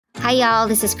Hi, y'all.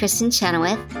 This is Kristen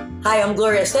Chenoweth. Hi, I'm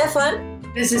Gloria Stefan.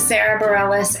 This is Sarah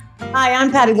Bareilles. Hi,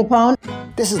 I'm Patty Lapone.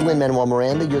 This is Lin-Manuel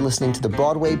Miranda. You're listening to the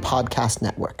Broadway Podcast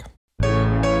Network.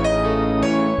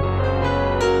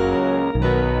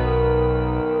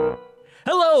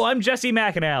 Hello, I'm Jesse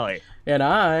McAnally. And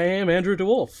I am Andrew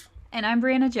DeWolf. And I'm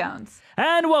Brianna Jones.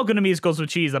 And welcome to Musicals with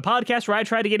Cheese, a podcast where I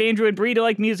try to get Andrew and Bree to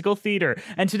like musical theater.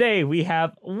 And today we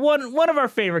have one of our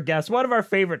favorite guests, one of our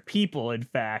favorite people, in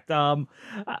fact. There's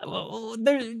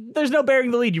no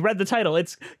bearing the lead. You read the title.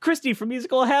 It's Christy from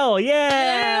Musical Hell.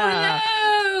 Yeah!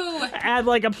 Hello! Add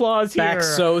applause here. Back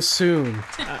so soon.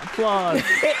 Applause.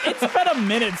 It's been a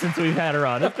minute since we've had her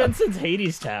on. It's been since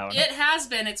Hadestown. It has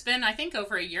been. It's been, I think,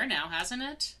 over a year now, hasn't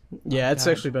it? Yeah, it's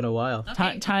actually been a while.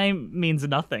 Okay. Time means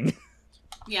nothing.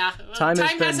 Yeah, Time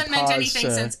hasn't meant paused,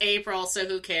 anything since April, so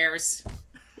who cares?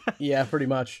 Yeah, pretty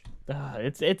much.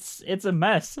 It's a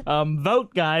mess.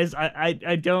 Vote, guys.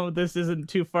 I don't. This isn't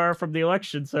too far from the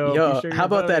election, so Yo, be sure how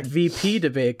about voting. that VP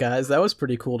debate, guys? That was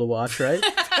pretty cool to watch, right?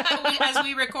 As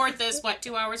we record this,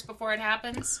 2 hours before it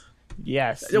happens?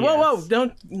 Yes.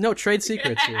 Whoa! No trade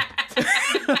secrets here.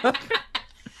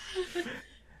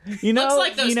 Looks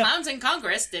like those clowns in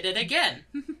Congress did it again.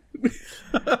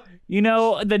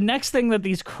 The next thing that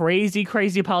these crazy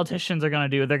politicians are going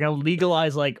to do, they're going to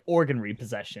legalize, organ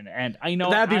repossession. And I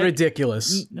know... That'd be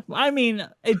ridiculous. I mean,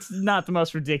 it's not the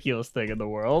most ridiculous thing in the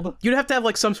world. You'd have to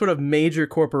have, some sort of major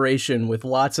corporation with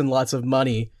lots and lots of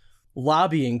money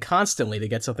lobbying constantly to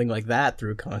get something like that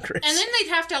through Congress. And then they'd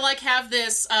have to, have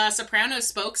this Sopranos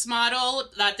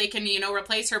spokesmodel that they can,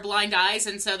 replace her blind eyes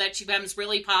and so that she becomes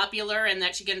really popular and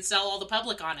that she can sell all the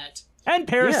public on it. And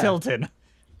Paris Hilton.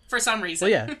 For some reason.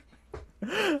 Well, yeah.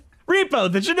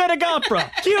 REPO, the genetic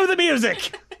opera. Cue the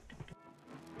music.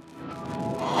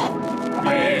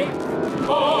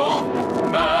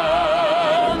 REPO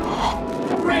Man.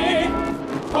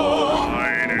 REPO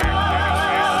Man.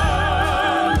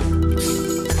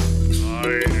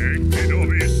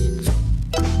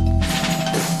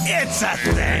 It's a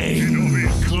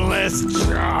thankless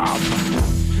job,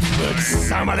 but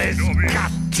somebody's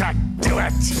got to do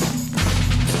it.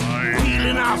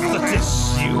 Peeling off the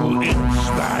tissue inch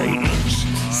by inch,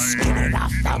 skinning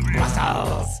off the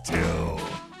muscles too.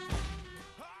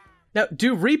 Now,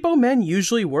 do repo men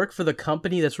usually work for the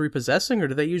company that's repossessing, or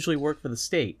do they usually work for the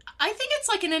state? I think it's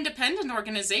like an independent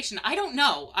organization. I don't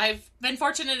know. I've been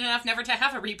fortunate enough never to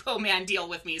have a repo man deal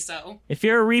with me, so... If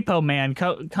you're a repo man,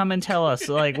 come and tell us,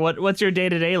 what's your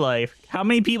day-to-day life? How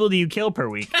many people do you kill per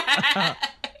week?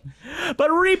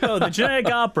 But REPO, the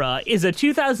Genetic Opera, is a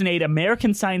 2008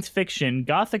 American science fiction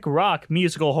gothic rock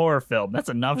musical horror film. That's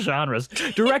enough genres.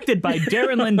 Directed by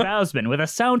Darren Lynn Bousman, with a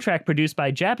soundtrack produced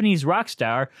by Japanese rock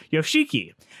star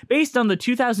Yoshiki. Based on the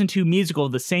 2002 musical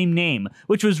of the same name,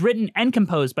 which was written and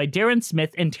composed by Darren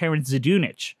Smith and Terence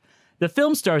Zdunich. The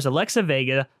film stars Alexa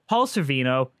Vega, Paul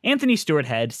Sorvino, Anthony Stewart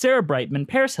Head, Sarah Brightman,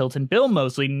 Paris Hilton, Bill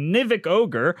Moseley, Nivek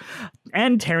Ogre,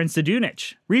 and Terence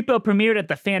Zdunich. REPO premiered at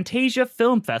the Fantasia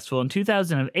Film Festival in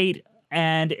 2008,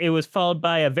 and it was followed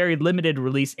by a very limited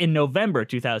release in November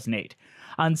 2008.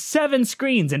 On 7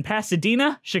 screens in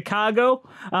Pasadena, Chicago,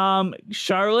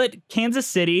 Charlotte, Kansas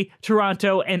City,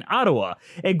 Toronto, and Ottawa.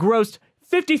 It grossed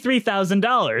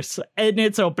 $53,000 in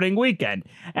its opening weekend,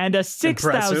 and a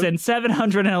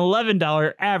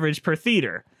 $6,711 average per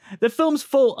theater. The film's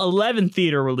full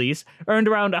 11-theater release earned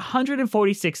around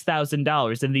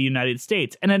 $146,000 in the United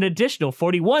States and an additional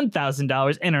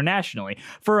 $41,000 internationally,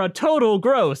 for a total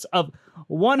gross of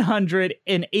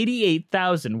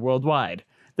 $188,000 worldwide.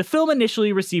 The film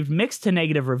initially received mixed to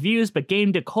negative reviews, but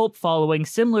gained a cult following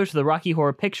similar to the Rocky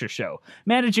Horror Picture Show,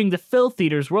 managing to fill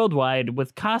theaters worldwide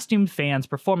with costumed fans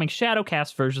performing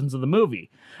shadowcast versions of the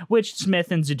movie, which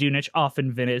Smith and Zdunich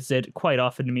often visit quite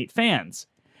often to meet fans.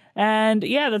 And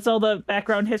yeah, that's all the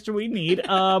background history we need.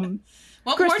 What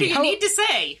Christy, more do you need to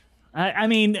say? I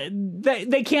mean,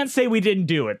 they can't say we didn't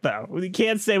do it, though. We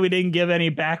can't say we didn't give any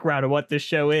background of what this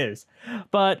show is.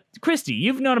 But, Christy,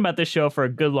 you've known about this show for a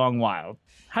good long while.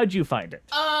 How'd you find it?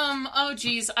 Oh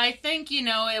geez, I think,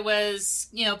 it was,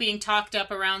 being talked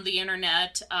up around the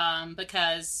internet,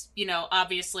 because,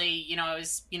 obviously, I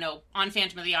was, on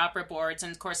Phantom of the Opera boards,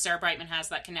 and of course Sarah Brightman has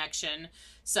that connection.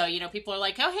 So, people are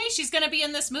like, oh, hey, she's gonna be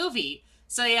in this movie.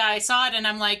 So yeah, I saw it and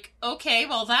I'm like, okay,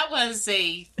 well that was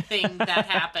a thing that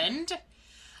happened.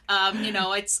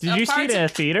 It's... Did you see it in a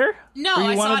theater? No,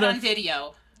 I saw it on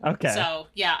video. Okay. So,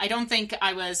 yeah, I don't think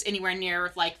I was anywhere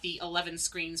near, the 11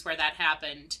 screens where that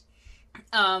happened.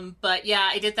 But, yeah,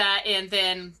 I did that, and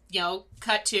then,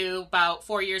 cut to about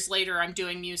 4 years later, I'm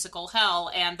doing Musical Hell,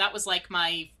 and that was,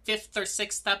 my 5th or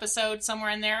 6th episode,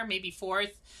 somewhere in there, maybe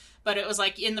 4th. But it was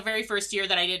like in the very first year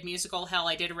that I did Musical Hell,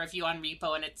 I did a review on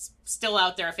Repo, and it's still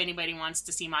out there if anybody wants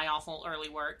to see my awful early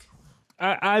work.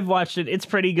 I've watched it. It's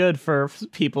pretty good for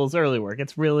people's early work.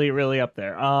 It's really, really up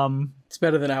there. It's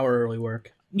better than our early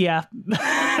work. Yeah.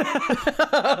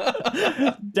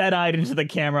 Dead-eyed into the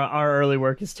camera, our early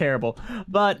work is terrible.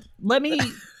 But let me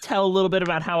tell a little bit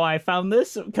about how I found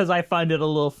this, because I find it a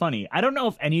little funny. I don't know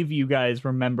if any of you guys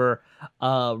remember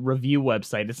a review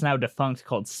website. It's now defunct,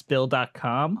 called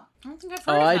spill.com. I don't think I've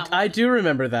heard of that one. I do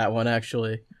remember that one,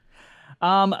 actually.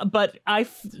 But I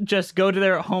just go to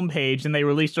their homepage and they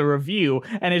released a review,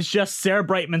 and it's just Sarah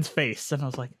Brightman's face. And I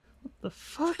was like, what the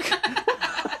fuck?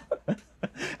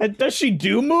 And does she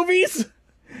do movies?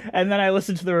 And then I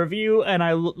listened to the review, and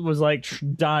I was like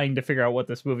dying to figure out what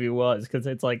this movie was, because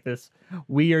it's like this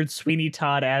weird Sweeney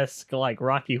Todd-esque like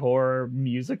Rocky Horror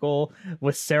musical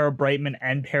with Sarah Brightman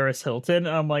and Paris Hilton.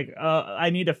 And I'm like,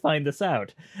 I need to find this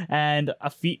out. And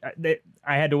I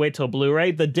had to wait till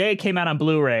Blu-ray. The day it came out on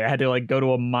Blu-ray, I had to like go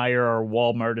to a Meijer or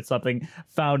Walmart or something,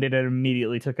 found it, and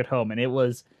immediately took it home. And it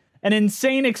was an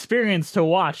insane experience to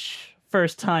watch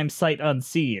first time sight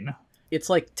unseen. It's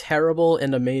like terrible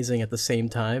and amazing at the same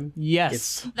time.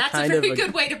 Yes. That's a very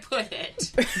good way to put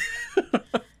it.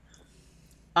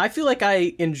 I feel like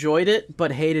I enjoyed it,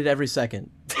 but hated every second.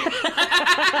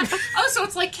 Oh, so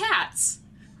it's like Cats.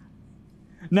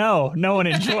 No one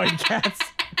enjoyed Cats.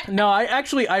 No,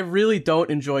 I really don't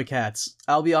enjoy Cats.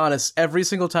 I'll be honest, every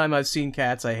single time I've seen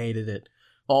Cats, I hated it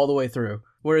all the way through.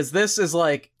 Whereas this is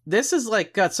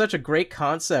got such a great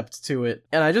concept to it,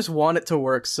 and I just want it to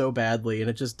work so badly,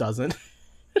 and it just doesn't.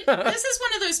 This is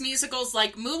one of those musicals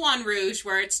like Moulin Rouge,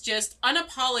 where it's just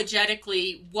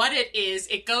unapologetically what it is.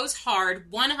 It goes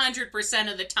hard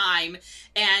 100% of the time,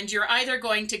 and you're either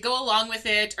going to go along with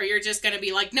it, or you're just going to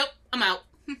be like, nope, I'm out.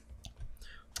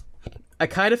 I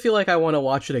kind of feel like I want to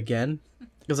watch it again,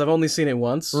 because I've only seen it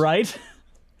once. Right?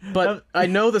 But I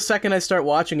know the second I start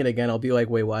watching it again, I'll be like,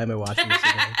 wait, why am I watching this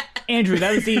again? Andrew,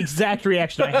 that was the exact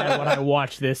reaction I had when I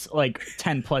watched this like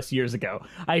 10 plus years ago.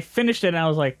 I finished it and I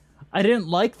was like, I didn't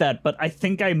like that, but I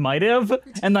think I might have.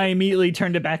 And I immediately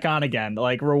turned it back on again,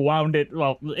 like rewound it.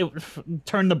 Well,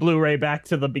 turned the Blu-ray back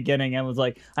to the beginning and was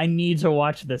like, I need to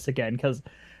watch this again, because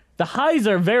the highs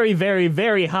are very, very,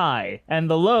 very high, and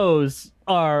the lows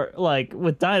are like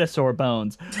with dinosaur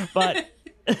bones. But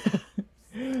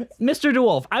Mr.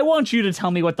 DeWolf, I want you to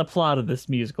tell me what the plot of this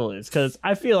musical is, because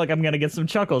I feel like I'm going to get some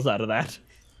chuckles out of that.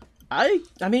 I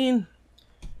mean,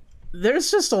 there's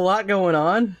just a lot going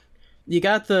on. You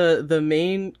got the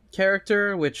main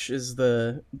character, which is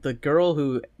the girl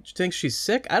who thinks she's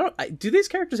sick. Do these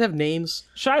characters have names?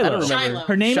 Shiloh. I don't remember. Shiloh.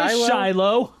 Her name is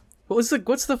Shiloh.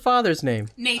 What's the father's name?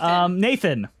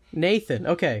 Nathan. Nathan.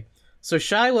 Okay. So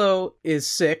Shiloh is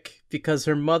sick because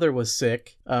her mother was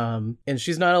sick, and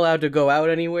she's not allowed to go out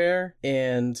anywhere,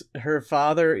 and her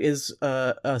father is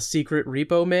a secret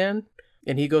repo man,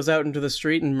 and he goes out into the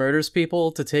street and murders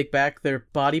people to take back their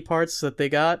body parts that they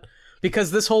got,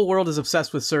 because this whole world is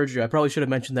obsessed with surgery. I probably should have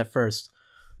mentioned that first.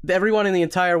 Everyone in the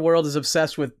entire world is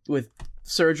obsessed with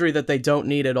surgery that they don't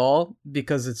need at all,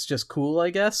 because it's just cool, I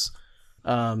guess.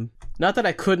 Not that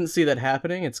I couldn't see that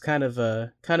happening. It's kind of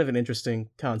an interesting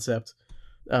concept.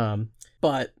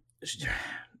 But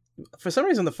for some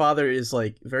reason, the father is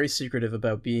like very secretive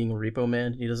about being a repo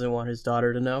man. He doesn't want his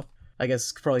daughter to know. I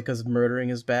guess probably because murdering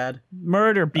is bad.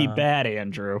 Murder be bad,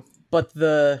 Andrew. But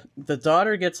the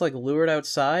daughter gets like lured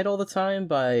outside all the time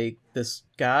by this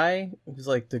guy who's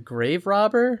like the grave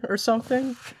robber or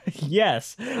something.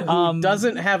 Yes. Who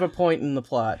doesn't have a point in the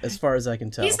plot, as far as I can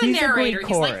tell. He's the narrator.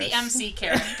 He's like the chorus. MC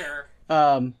character.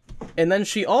 And then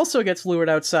she also gets lured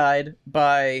outside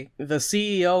by the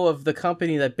CEO of the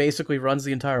company that basically runs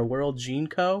the entire world, Gene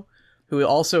Co., who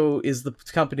also is the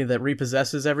company that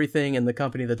repossesses everything and the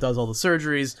company that does all the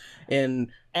surgeries. And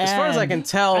as far as I can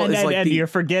tell, and you're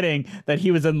forgetting that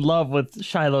he was in love with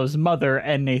Shiloh's mother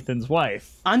and Nathan's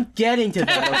wife. I'm getting to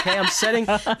that, okay? I'm setting...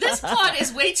 This plot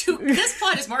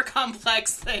is more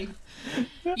complex than you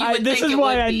would This think is it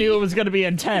why would I be. knew it was going to be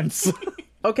intense.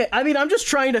 Okay, I mean, I'm just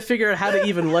trying to figure out how to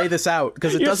even lay this out,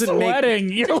 because it You're doesn't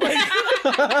sweating. You're like...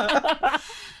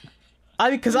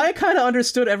 because I kind of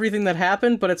understood everything that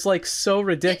happened, but it's like so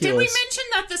ridiculous. Did we mention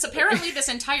that this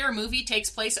entire movie takes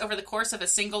place over the course of a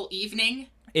single evening?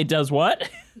 It does what?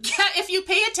 Yeah, if you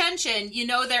pay attention, you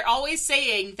know they're always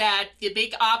saying that the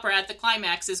big opera at the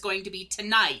climax is going to be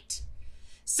tonight.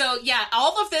 So, yeah,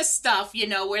 all of this stuff,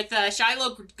 with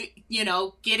Shiloh,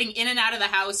 getting in and out of the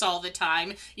house all the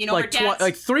time. Like her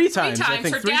dad's... three times. I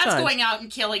think her three dad's times. going out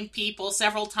and killing people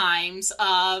several times.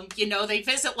 They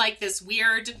visit, like, this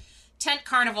weird tent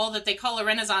carnival that they call a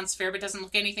Renaissance fair, but doesn't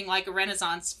look anything like a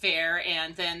Renaissance fair.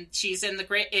 And then she's in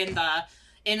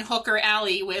Hooker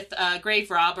Alley with a grave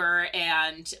robber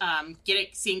and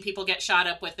seeing people get shot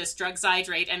up with this drug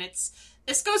Zydrate, and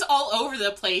this goes all over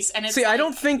the place. And it's I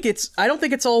don't think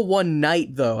it's all one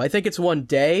night though. I think it's one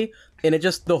day, and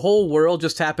the whole world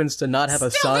just happens to not have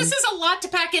a sun. This is a lot to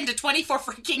pack into 24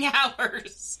 freaking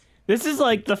hours. This is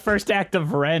like the first act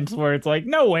of Rent, where it's like,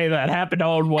 no way that happened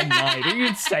all in one night. Are you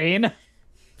insane?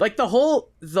 Like the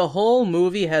whole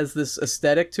movie has this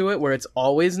aesthetic to it where it's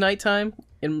always nighttime,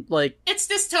 and like it's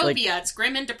dystopia. It's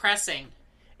grim and depressing.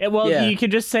 You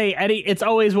could just say, Eddie, it's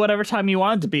always whatever time you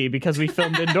want it to be because we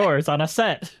filmed indoors on a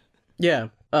set. Yeah.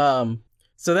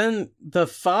 So then the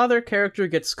father character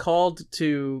gets called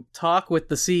to talk with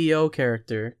the CEO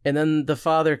character, and then the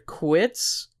father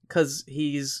quits because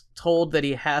he's told that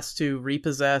he has to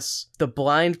repossess the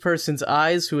blind person's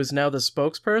eyes, who is now the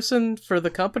spokesperson for the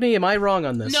company. Am I wrong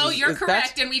on this? No, you're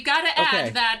correct, and we've got to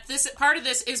add that this part of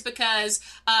this is because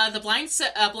the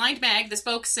blind Meg, the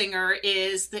spoke singer,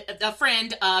 is the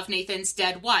friend of Nathan's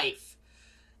dead wife,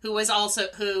 who Roddy,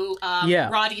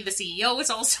 the CEO, is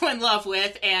also in love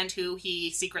with, and who he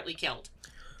secretly killed.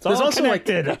 There's also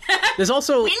connected. There's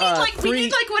also we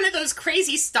need one of those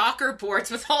crazy stalker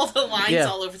boards with all the lines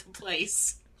all over the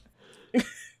place.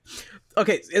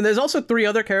 Okay, and there's also 3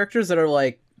 other characters that are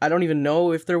like, I don't even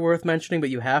know if they're worth mentioning,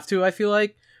 but you have to. I feel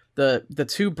like the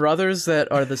 2 brothers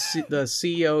that are the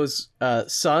CEO's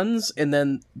sons, and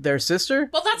then their sister.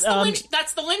 Well, that's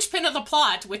the linchpin of the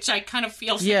plot, which I kind of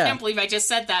feel. I can't believe I just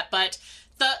said that, but.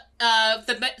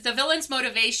 The villain's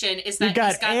motivation is that you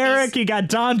got Eric, you got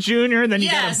Don Jr., and then you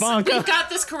got Ivanka. We've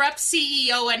got this corrupt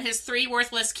CEO and his 3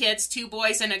 worthless kids, 2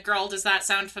 boys and a girl. Does that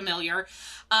sound familiar?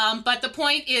 But the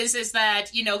point is that,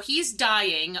 he's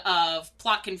dying of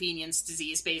plot convenience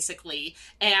disease, basically,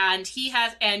 and he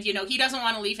doesn't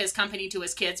want to leave his company to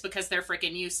his kids because they're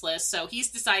freaking useless. So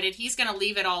he's decided he's going to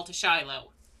leave it all to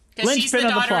Shiloh. Because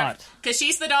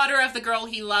she's the daughter of the girl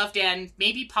he loved, and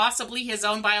maybe possibly his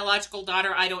own biological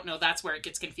daughter. I don't know. That's where it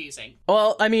gets confusing.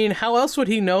 Well, I mean, how else would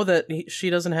he know that she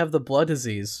doesn't have the blood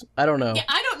disease? I don't know. Yeah,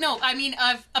 I don't know. I mean,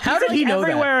 how did he know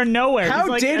everywhere that? and nowhere?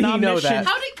 How did he know that?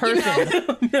 How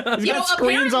did He's got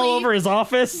screens all over his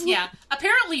office. Yeah,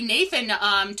 apparently Nathan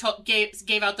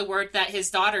gave out the word that his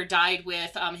daughter died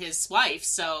with his wife.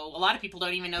 So a lot of people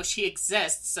don't even know she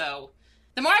exists. So.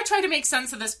 The more I try to make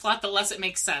sense of this plot, the less it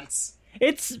makes sense.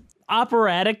 It's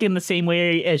operatic in the same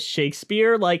way as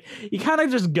Shakespeare. Like, you kind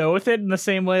of just go with it in the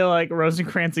same way like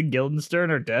Rosencrantz and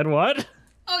Guildenstern are dead. What?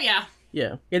 Oh, yeah.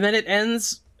 Yeah. And then it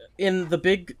ends in the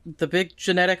big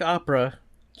genetic opera,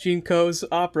 Jinko's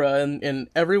opera, and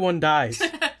everyone dies.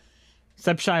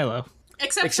 Except Shiloh.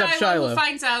 Except Shiloh, who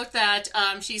finds out that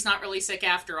she's not really sick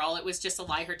after all. It was just a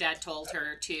lie her dad told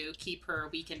her to keep her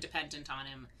weak and dependent on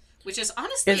him. Which is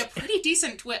honestly a pretty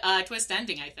decent twist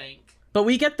ending, I think. But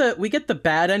we get the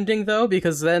bad ending though,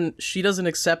 because then she doesn't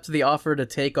accept the offer to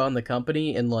take on the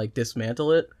company and like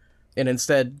dismantle it, and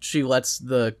instead she lets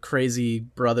the crazy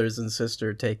brothers and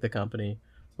sister take the company,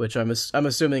 which I'm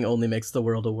assuming only makes the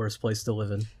world a worse place to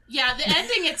live in. Yeah, the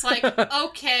ending, it's like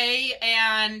okay,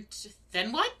 and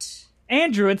then what?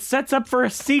 Andrew, it sets up for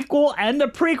a sequel and a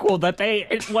prequel that they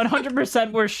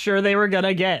 100% were sure they were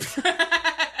gonna get.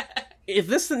 If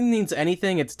this thing means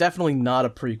anything, it's definitely not a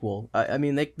prequel. I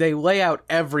mean, they lay out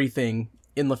everything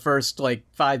in the first,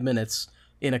 5 minutes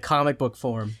in a comic book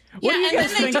form. What do you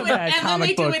guys think of that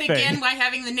comic book thing? And then they do it again by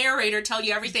having the narrator tell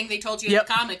you everything they told you in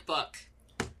the comic book.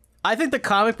 I think the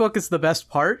comic book is the best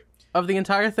part of the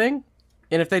entire thing.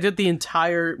 And if they did the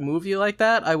entire movie like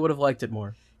that, I would have liked it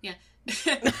more. Yeah.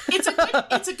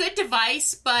 It's a good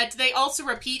device, but they also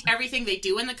repeat everything they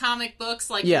do in the comic books,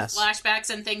 with flashbacks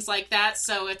and things like that.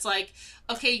 So it's like,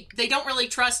 okay, they don't really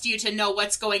trust you to know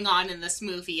what's going on in this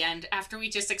movie. And after we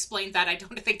just explained that, I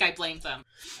don't think I blame them.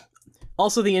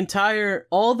 Also,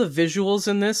 all the visuals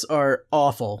in this are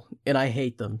awful, and I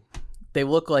hate them. They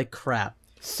look like crap.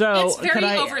 So it's very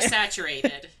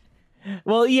oversaturated.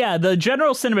 Well, yeah, the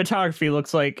general cinematography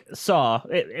looks like Saw,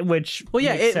 which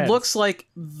makes sense. Looks like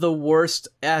the worst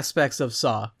aspects of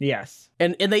Saw. Yes.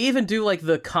 And they even do,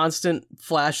 the constant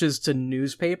flashes to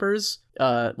newspapers.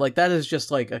 That is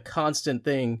just, a constant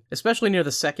thing, especially near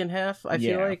the second half, I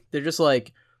feel like. They're just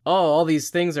like, oh, all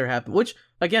these things are happening. Which,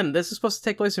 again, this is supposed to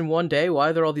take place in one day. Why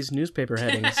are there all these newspaper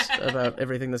headings about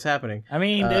everything that's happening? I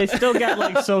mean, they still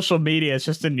got, social media. It's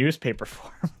just in newspaper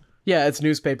form. Yeah, it's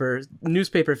newspaper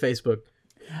Facebook.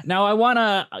 Now, I want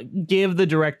to give the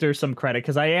director some credit,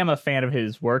 because I am a fan of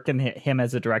his work and him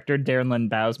as a director, Darren Lynn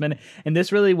Bousman, and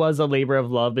this really was a labor of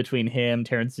love between him,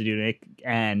 Terrence Zanuck,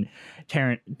 and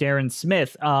Darren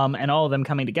Smith, and all of them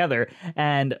coming together.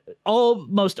 And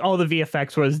almost all the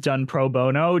VFX was done pro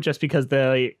bono, just because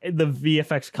the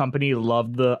VFX company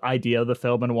loved the idea of the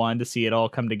film and wanted to see it all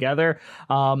come together.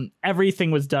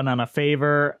 Everything was done on a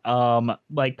favor.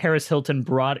 Like Paris Hilton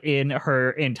brought in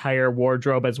her entire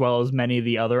wardrobe as well as many of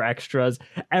the other extras.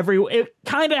 It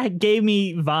kind of gave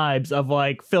me vibes of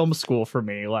like film school for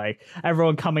me, like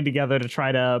everyone coming together to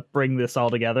try to bring this all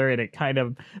together, and it kind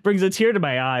of brings a tear to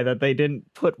my eye that they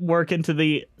didn't put work into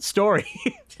the story.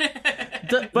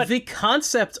 But the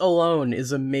concept alone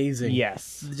is amazing.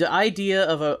 Yes. The idea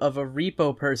of a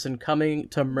repo person coming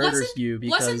to murder you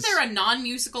because... Wasn't there a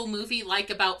non-musical movie like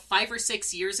about 5 or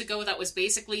 6 years ago that was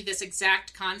basically this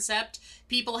exact concept?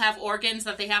 People have organs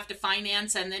that they have to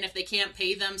finance, and then if they can't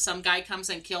pay them, some guy comes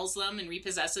and kills them and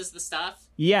repossesses the stuff?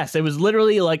 Yes, it was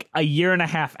literally like a year and a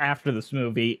half after this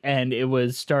movie, and it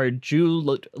was starred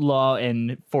Jude Law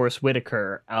and Forrest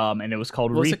Whitaker, and it was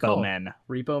called Repo Man.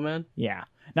 Repo Man? Yeah.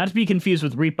 Not to be confused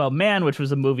with Repo Man, which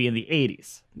was a movie in the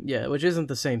 80s. Yeah, which isn't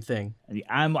the same thing.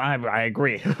 I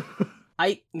agree.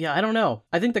 I don't know.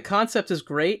 I think the concept is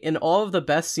great, and all of the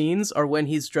best scenes are when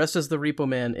he's dressed as the Repo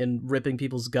Man and ripping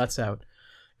people's guts out.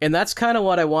 And that's kind of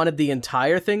what I wanted the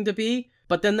entire thing to be,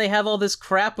 but then they have all this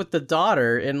crap with the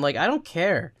daughter, and like, I don't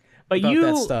care about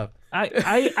that stuff.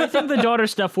 I think the daughter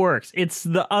stuff works. It's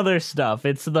the other stuff.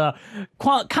 It's the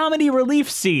comedy relief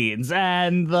scenes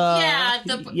and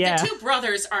the two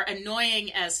brothers are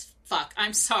annoying as fuck.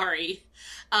 I'm sorry.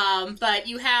 But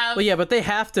you have... Well, yeah, but they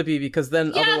have to be, because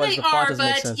then otherwise the plot doesn't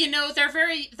make sense. You know, they're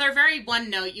very one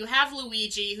note. You have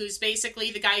Luigi, who's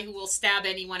basically the guy who will stab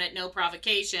anyone at no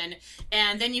provocation,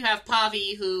 and then you have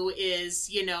Pavi, who is,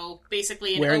 you know,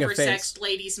 basically an oversexed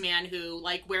ladies' man who,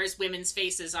 like, wears women's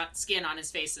skin on his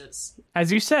faces.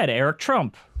 As you said, Eric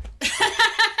Trump.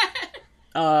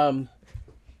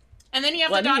 And then you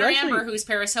have the daughter Amber, who's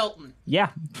Paris Hilton. Yeah.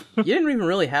 You didn't even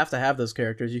really have to have those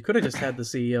characters. You could have just had the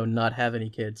CEO not have any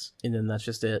kids, and then that's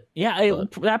just it. Yeah,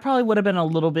 that probably would have been a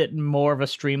little bit more of a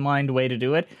streamlined way to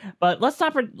do it. But let's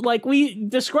not, like, we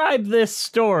described this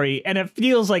story, and it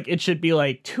feels like it should be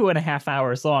like 2.5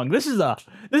 hours long. This is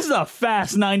a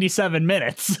fast 97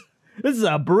 minutes. This is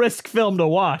a brisk film to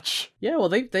watch. Yeah, well,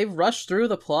 they rushed through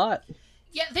the plot.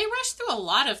 Yeah, they rushed through a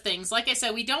lot of things. Like I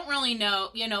said, we don't really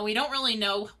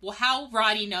know how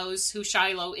Roddy knows who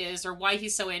Shiloh is or why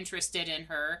he's so interested in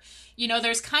her. You know,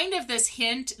 there's kind of this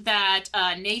hint that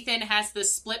Nathan has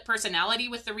this split personality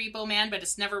with the Repo Man, but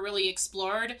it's never really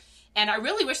explored. And I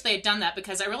really wish they had done that,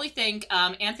 because I really think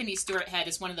Anthony Stewart Head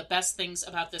is one of the best things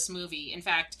about this movie. In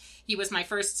fact, he was my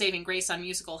first saving grace on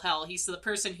musical hell. He's the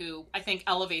person who I think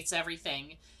elevates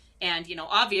everything. And, you know,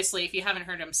 obviously, if you haven't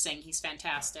heard him sing, he's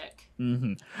fantastic.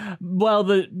 Mm-hmm. Well,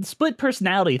 the split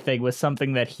personality thing was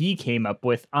something that he came up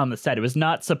with on the set. It was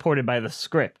not supported by the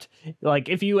script. Like,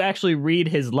 if you actually read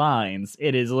his lines,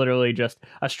 it is literally just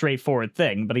a straightforward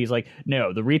thing. But he's like,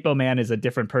 no, the Repo Man is a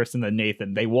different person than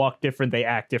Nathan. They walk different, they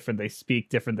act different, they speak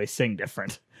different, they sing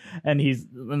different. And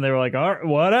they were like, all right,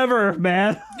 whatever,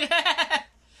 man.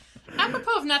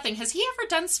 Apropos of nothing, has he ever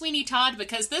done Sweeney Todd?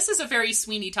 Because this is a very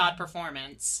Sweeney Todd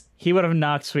performance. He would have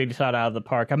knocked Sweeney Todd out of the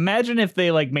park. Imagine if they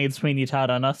made Sweeney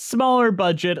Todd on a smaller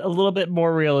budget, a little bit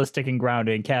more realistic and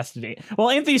grounded and casted. Well,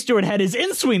 Anthony Stewart Head is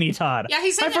in Sweeney Todd. Yeah,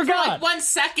 he's in it for like 1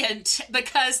 second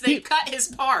because they cut his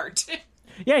part.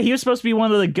 Yeah, he was supposed to be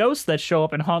one of the ghosts that show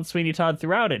up and haunt Sweeney Todd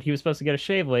throughout it. He was supposed to get a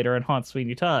shave later and haunt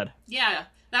Sweeney Todd. Yeah,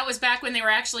 that was back when they were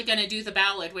actually going to do the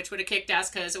ballad, which would have kicked ass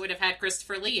because it would have had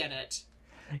Christopher Lee in it.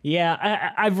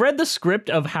 Yeah, I've read the script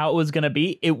of how it was going to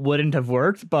be. It wouldn't have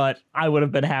worked, but I would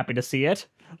have been happy to see it.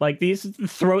 Like, these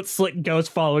throat slit ghosts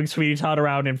following Sweetie Todd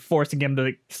around and forcing him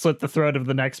to slit the throat of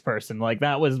the next person. Like,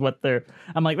 that was what they're...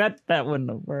 I'm like, that wouldn't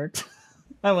have worked.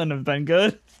 That wouldn't have been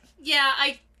good. Yeah,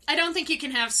 I don't think you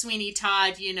can have Sweeney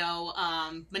Todd,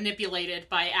 manipulated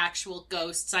by actual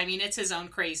ghosts. I mean, it's his own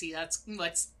crazy. That's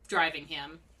what's driving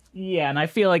him. Yeah, and I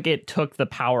feel like it took the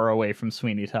power away from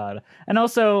Sweeney Todd. And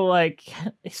also, like,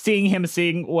 seeing him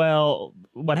sing, well,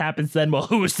 what happens then? Well,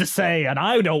 who's to say? And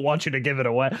I don't want you to give it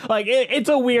away. Like, it's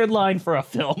a weird line for a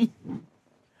film.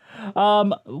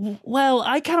 Well,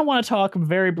 I kind of want to talk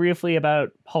very briefly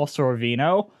about Paul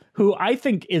Sorvino, who I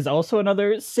think is also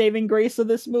another saving grace of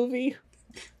this movie.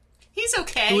 He's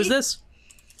okay. Who is this?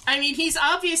 I mean, he's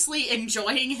obviously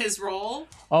enjoying his role.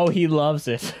 Oh, he loves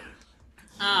it.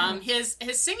 His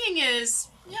singing is,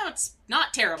 it's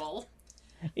not terrible.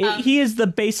 He is the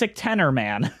basic tenor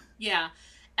man. Yeah.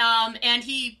 And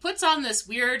he puts on this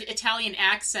weird Italian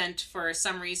accent for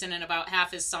some reason in about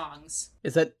half his songs.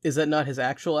 Is that not his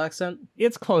actual accent?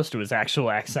 It's close to his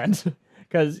actual accent.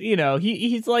 because, you know,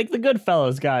 he's like the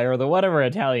Goodfellas guy or the whatever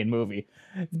Italian movie.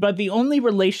 But the only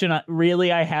relation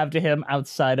really I have to him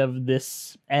outside of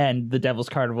this and The Devil's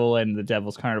Carnival and The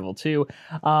Devil's Carnival 2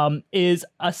 is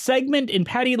a segment in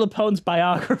Patti LuPone's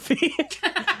biography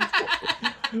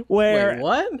where Wait,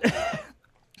 what?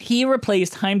 he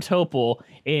replaced Chaim Topol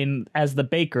as the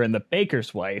baker in The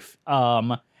Baker's Wife.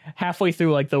 Halfway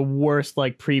through like the worst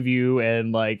like preview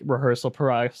and like rehearsal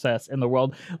process in the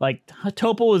world, like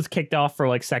Topol was kicked off for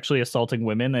like sexually assaulting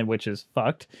women, and which is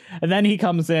fucked. And then he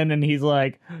comes in and he's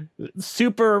like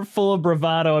super full of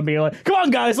bravado and being like, "Come on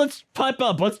guys, let's pipe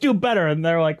up, let's do better." And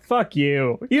they're like, "Fuck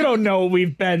you, you don't know what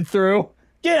we've been through.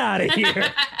 Get out of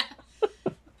here."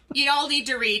 You all need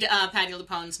to read Patti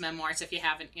LuPone's memoirs if you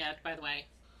haven't yet, by the way.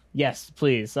 Yes,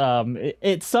 please.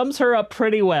 It sums her up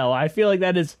pretty well. I feel like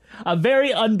that is a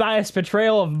very unbiased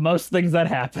portrayal of most things that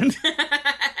happened.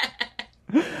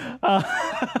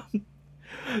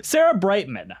 Sarah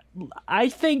Brightman. I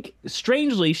think,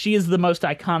 strangely, she is the most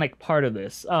iconic part of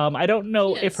this. I don't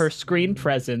know if her screen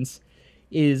presence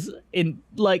is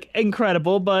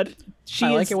incredible, but she I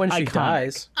like is it when she iconic.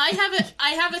 dies. I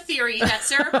have a theory that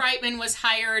Sarah Brightman was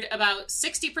hired about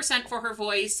 60% for her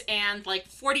voice and like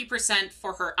 40%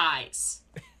 for her eyes.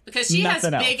 Because she has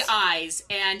big eyes,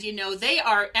 and you know, they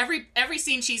are every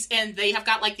scene she's in, they have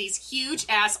got like these huge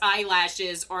ass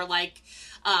eyelashes or like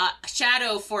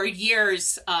shadow for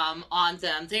years on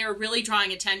them. They are really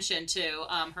drawing attention to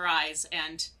her eyes,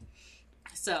 and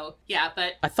so yeah.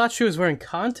 But I thought she was wearing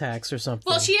contacts or something.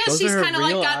 well, she is. Those She's are her kind of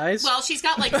like real got eyes? well, she's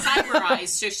got like cyber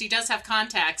eyes, so she does have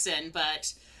contacts in.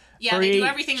 But yeah, they do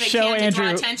everything they show can to draw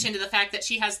Andrew- attention to the fact that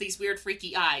she has these weird,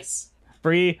 freaky eyes.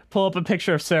 Bree, pull up a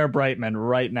picture of Sarah Brightman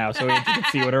right now so you can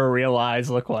see what her real eyes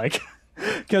look like.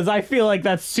 Because I feel like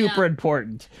that's super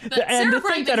important. But And Sarah to think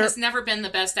Brightman that her- has never been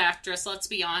the best actress. Let's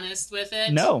be honest with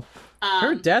it. No.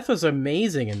 Her death was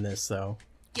amazing in this, though.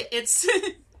 It's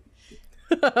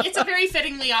it's a very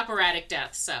fittingly operatic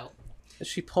death. So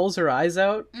She pulls her eyes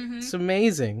out. It's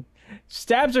amazing.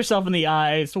 Stabs herself in the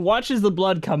eyes, watches the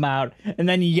blood come out, and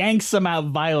then yanks them out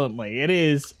violently. It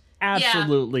is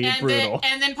absolutely and brutal.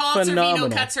 Then Paul Phenomenal.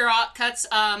 Sorvino cuts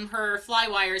her fly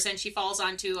wires, and she falls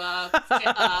onto a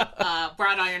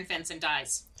wrought iron fence and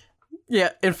dies.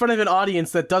 Yeah, in front of an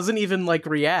audience that doesn't even, like,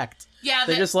 react. Yeah,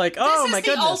 They're just like, oh my goodness.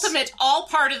 This is the ultimate all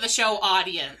part of the show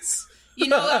audience. You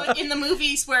know, in the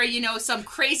movies where, you know, some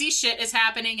crazy shit is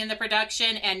happening in the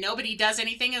production and nobody does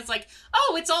anything, it's like,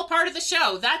 oh, it's all part of the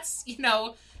show. That's, you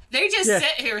know, they just sit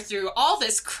here through all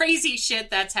this crazy shit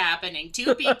that's happening.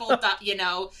 Two people, you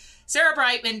know, Sarah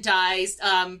Brightman dies,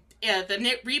 the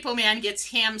Repo Man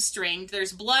gets hamstringed,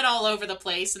 there's blood all over the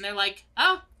place, and they're like,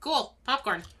 oh, cool,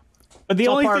 popcorn. But the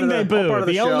all only part thing of they the- all part boo, of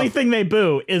the the show. only thing they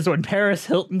boo is when Paris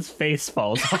Hilton's face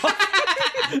falls off.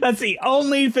 That's the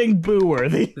only thing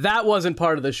boo-worthy. That wasn't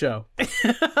part of the show.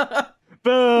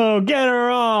 Boo, get her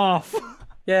off.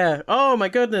 Yeah. Oh my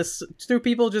goodness. Two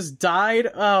people just died.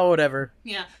 Oh, whatever.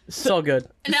 Yeah. It's all good.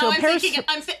 Now So I'm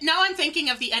thinking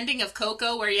of the ending of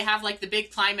Coco, where you have like the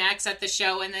big climax at the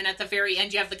show, and then at the very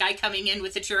end you have the guy coming in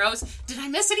with the churros. Did I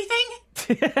miss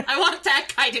anything? I want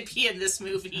that guy to be in this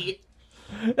movie.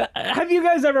 Have you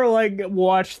guys ever, like,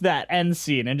 watched that end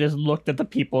scene and just looked at the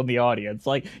people in the audience?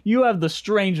 Like, you have the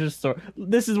strangest story.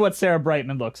 This is what Sarah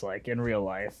Brightman looks like in real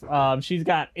life. She's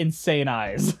got insane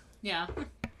eyes. Yeah.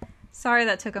 Sorry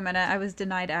that took a minute. I was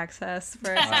denied access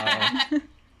for a second.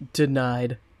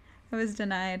 Denied. I was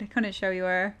denied. I couldn't show you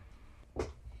her.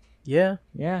 Yeah.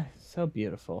 Yeah, so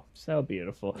beautiful. So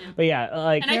beautiful. But yeah,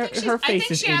 like, And I think her face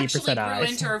is she actually 80% grew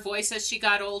eyes. into her voice as she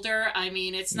got older. I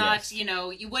mean, it's not, Yes. you know,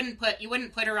 you wouldn't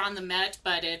put her on the Met,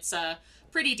 but it's a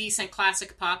pretty decent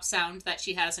classic pop sound that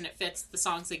she has, and it fits the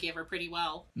songs they gave her pretty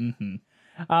well.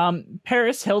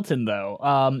 Paris Hilton,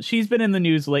 though, she's been in the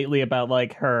news lately about,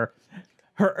 like, her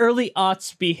early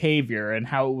aughts behavior and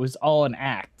how it was all an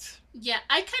act. Yeah,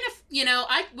 I kind of, you know,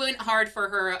 I went hard for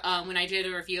her when I did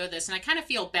a review of this, and I kind of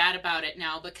feel bad about it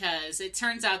now because it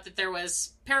turns out that there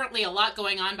was apparently a lot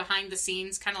going on behind the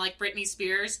scenes, kind of like Britney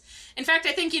Spears. In fact,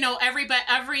 I think, you know, every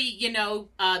you know,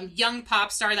 young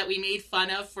pop star that we made fun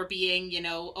of for being, you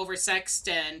know, oversexed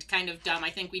and kind of dumb, I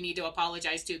think we need to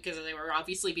apologize to because they were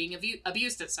obviously being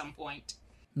abused at some point.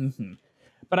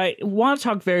 But I want to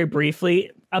talk very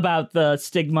briefly about the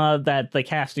stigma that the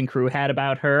cast and crew had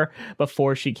about her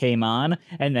before she came on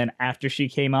and then after she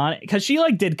came on, because she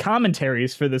like did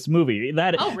commentaries for this movie.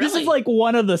 This is like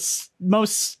one of the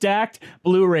most stacked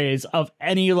Blu-rays of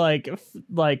any like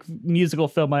musical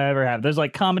film I ever have. There's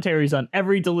like commentaries on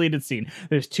every deleted scene.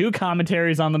 There's 2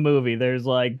 commentaries on the movie. There's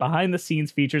like behind the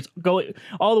scenes features going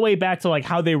all the way back to like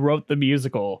how they wrote the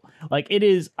musical. Like, it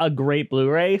is a great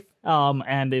Blu-ray.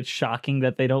 And it's shocking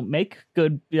that they don't make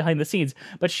good behind the scenes.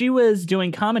 But she was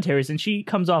doing commentaries, and she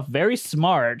comes off very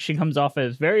smart. She comes off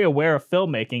as very aware of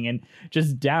filmmaking and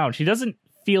just down. She doesn't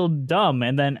feel dumb.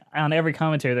 And then on every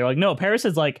commentary, they're like, no, Paris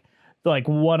is like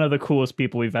one of the coolest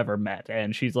people we've ever met,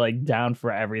 and she's like down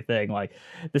for everything. Like,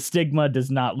 the stigma does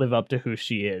not live up to who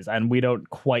she is, and we don't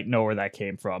quite know where that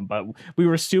came from, but we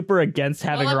were super against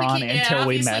having her on until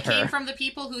we met her. It came from the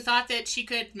people who thought that she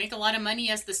could make a lot of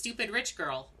money as the stupid rich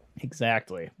girl.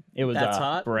 Exactly. It was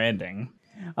hot. Branding.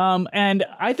 And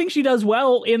I think she does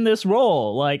well in this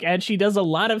role, like, and she does a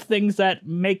lot of things that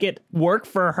make it work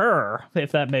for her,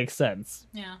 if that makes sense.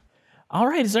 Yeah. All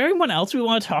right, is there anyone else we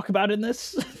want to talk about in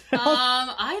this?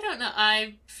 I don't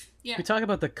know. We talk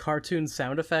about the cartoon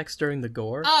sound effects during the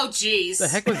gore. Oh, jeez. The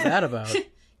heck was that about?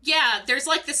 Yeah, there's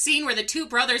like the scene where the two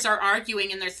brothers are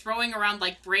arguing and they're throwing around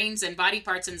like brains and body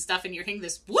parts and stuff, and you're hearing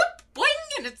this whoop,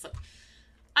 boing, and it's like...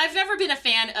 I've never been a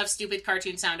fan of stupid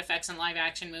cartoon sound effects in live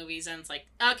action movies, and it's like,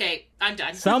 okay, I'm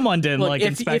done. Someone didn't like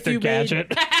Inspector Gadget.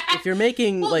 If you're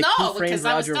making Who Framed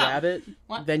Roger Rabbit,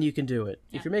 then you can do it.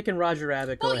 Yeah. If you're making Roger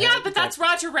Rabbit, go ahead. Yeah, but that's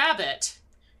Roger Rabbit.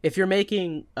 If you're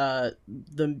making the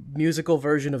musical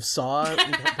version of Saw,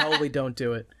 probably don't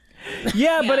do it.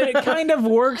 Yeah, but it kind of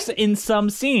works in some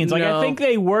scenes. Like, I think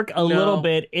they work a little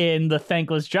bit in the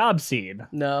Thankless Job scene.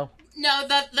 No,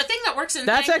 the thing that works in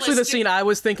that's actually the scene I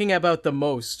was thinking about the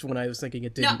most when I was thinking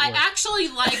it didn't work. I actually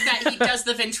like that he does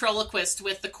the ventriloquist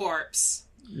with the corpse.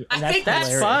 I think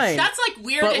that's fine. That's like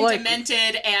weird and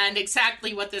demented and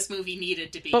exactly what this movie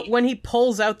needed to be. But when he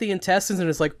pulls out the intestines and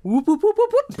it's like whoop whoop whoop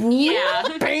whoop whoop,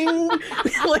 yeah, bang,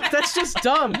 like that's just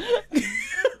dumb.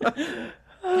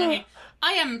 Okay.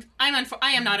 I am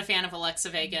not a fan of Alexa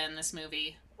Vega in this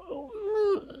movie.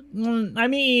 I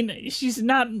mean, she's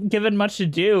not given much to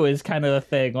do is kind of the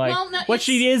thing. Like, what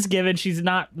she is given, she's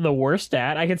not the worst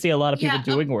at. I can see a lot of people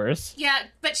doing worse. Yeah,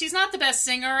 but she's not the best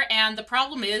singer, and the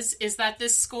problem is that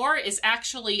this score is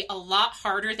actually a lot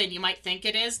harder than you might think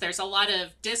it is. There's a lot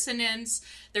of dissonance,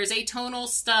 there's atonal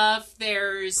stuff,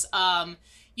 there's a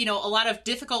lot of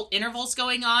difficult intervals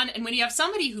going on, and when you have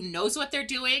somebody who knows what they're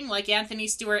doing, like Anthony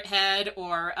Stewart Head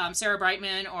or Sarah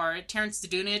Brightman or Terrence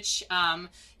Dunich,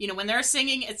 when they're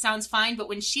singing, it sounds fine, but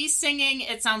when she's singing,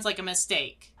 it sounds like a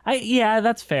mistake. Yeah,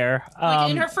 that's fair.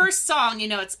 Like in her first song,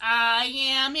 it's "I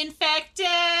am infected,"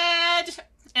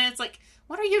 and it's like,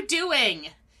 what are you doing?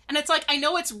 And it's like, I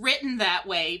know it's written that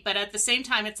way, but at the same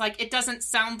time, it's like, it doesn't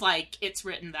sound like it's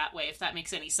written that way, if that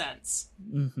makes any sense.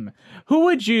 Mm-hmm. Who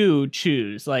would you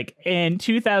choose? Like, in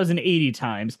 2080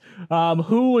 times,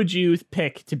 who would you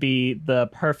pick to be the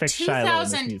perfect Shiloh in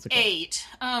this musical? 2008.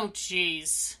 Oh,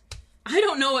 jeez. I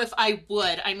don't know if I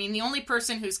would. I mean, the only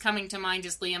person who's coming to mind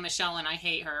is Lea Michele, and I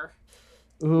hate her.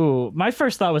 Ooh, my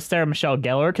first thought was Sarah Michelle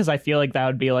Gellar, because I feel like that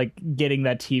would be like getting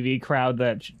that TV crowd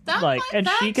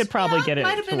she could probably get it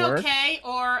might have been to work. Okay.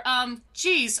 Or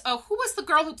who was the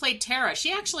girl who played Tara?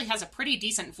 She actually has a pretty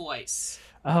decent voice.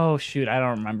 Oh shoot, I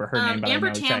don't remember her name, but Amber I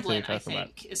know exactly Tamblyn, what you're talking I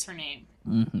think, is her name.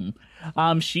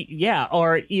 Mm-hmm.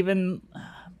 Or even.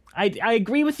 I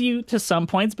agree with you to some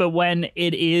points, but when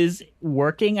it is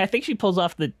working, I think she pulls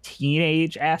off the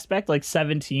teenage aspect, like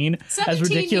 17 as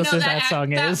ridiculous as that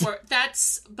song is.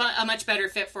 That's a much better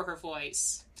fit for her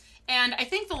voice. And I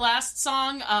think the last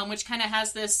song, which kind of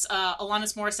has this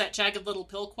Alanis Morissette Jagged Little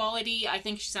Pill quality, I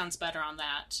think she sounds better on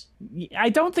that. I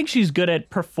don't think she's good at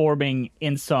performing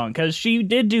in song, because she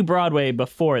did do Broadway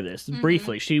before this,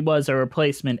 briefly. She was a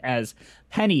replacement as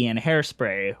Penny in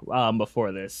Hairspray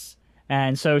before this.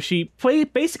 And so she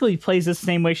basically plays the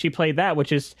same way she played that,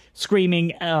 which is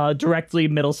screaming directly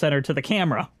middle center to the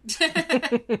camera.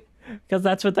 Because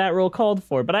that's what that role called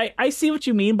for. But I see what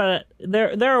you mean, but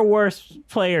there are worse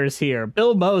players here.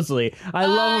 Bill Moseley. I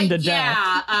love him to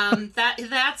death. Yeah,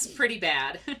 that's pretty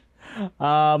bad.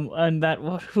 And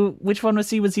which one was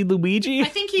he? Was he Luigi? I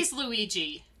think he's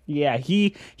Luigi. Yeah,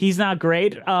 he's not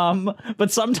great.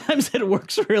 But sometimes it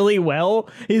works really well.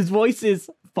 His voice is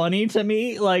funny to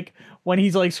me, like when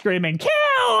he's like screaming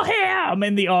 "kill him"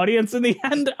 in the audience in the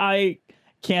end, I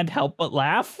can't help but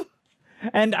laugh.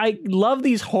 And I love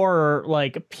these horror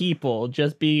like people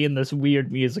just being in this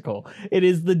weird musical. It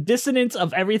is the dissonance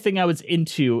of everything I was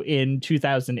into in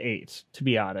 2008, to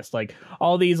be honest. Like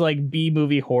all these like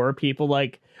B-movie horror people.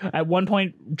 Like at one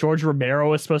point George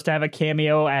Romero was supposed to have a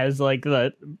cameo as like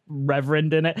the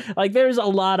Reverend in it. Like there's a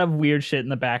lot of weird shit in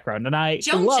the background, and I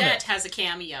Joan love Jett it. has a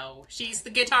cameo. She's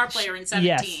the guitar player in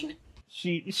 17. Yes.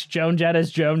 Joan Jett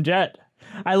is Joan Jett.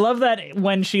 I love that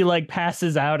when she like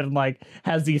passes out and like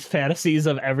has these fantasies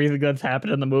of everything that's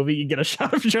happened in the movie, you get a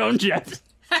shot of Joan Jett.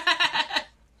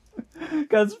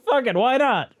 Because fucking why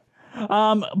not?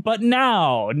 But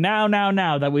now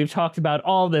that we've talked about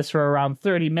all this for around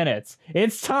 30 minutes,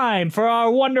 it's time for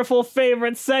our wonderful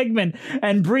favorite segment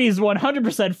and Bree's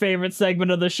 100% favorite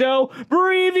segment of the show,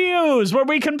 Reviews, where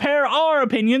we compare our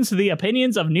opinions to the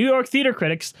opinions of New York theater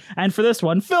critics, and for this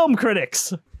one, film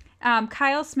critics.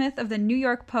 Kyle Smith of the New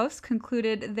York Post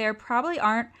concluded there probably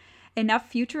aren't enough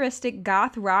futuristic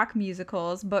goth rock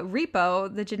musicals, but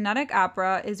Repo, the genetic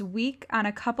opera, is weak on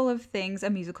a couple of things a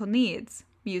musical needs: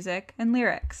 music and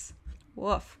lyrics.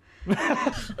 Woof.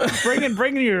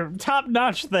 Bring your top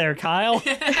notch there, Kyle.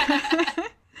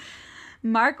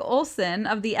 Mark Olson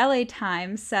of the LA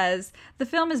Times says the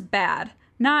film is bad.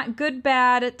 Not good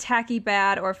bad, tacky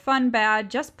bad, or fun bad,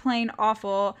 just plain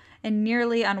awful and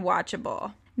nearly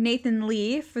unwatchable. Nathan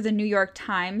Lee for the New York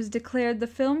Times declared the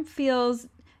film feels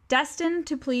destined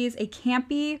to please a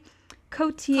campy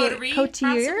coterie.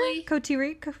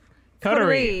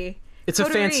 It's a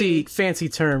fancy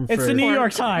term for... It's the New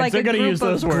York Times. Like they're going to use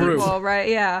those words. People, right,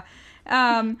 yeah.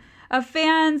 Of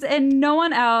fans and no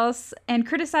one else, and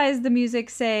criticized the music,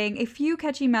 saying a few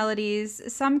catchy melodies,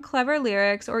 some clever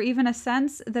lyrics, or even a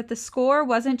sense that the score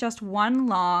wasn't just one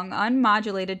long,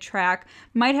 unmodulated track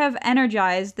might have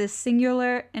energized this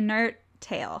singular, inert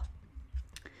tale.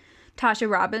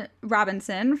 Tasha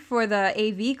Robinson for the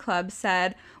AV Club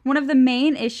said, one of the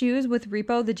main issues with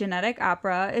Repo the Genetic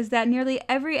Opera is that nearly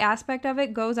every aspect of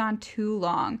it goes on too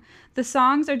long. The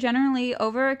songs are generally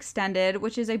overextended,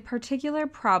 which is a particular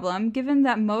problem given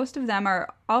that most of them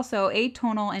are also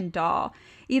atonal and dull,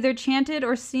 either chanted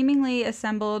or seemingly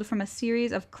assembled from a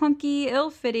series of clunky,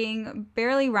 ill-fitting,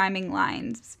 barely rhyming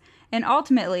lines. And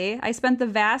ultimately, I spent the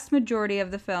vast majority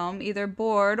of the film either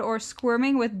bored or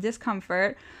squirming with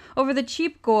discomfort over the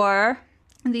cheap gore,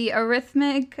 the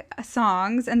arrhythmic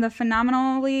songs, and the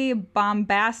phenomenally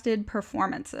bombasted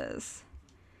performances.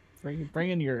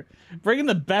 Bringing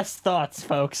the best thoughts,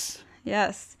 folks.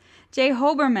 Yes. Jay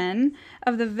Hoberman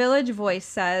of The Village Voice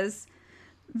says,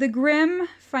 the grim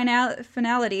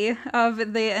finality of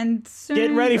the ensuing...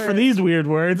 Get ready for these weird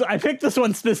words. I picked this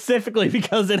one specifically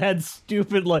because it had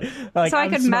stupid, like so I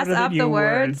could mess up the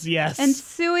words. Yes.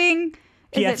 Ensuing...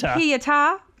 Pieta. Is it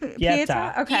pieta?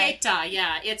 Pieta. Okay. Pieta,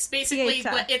 yeah. It's basically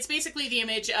Pieta. it's basically the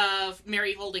image of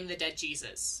Mary holding the dead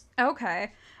Jesus.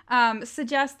 Okay.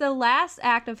 Suggests the last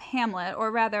act of Hamlet,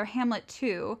 or rather Hamlet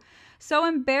 2, so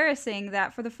embarrassing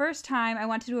that for the first time I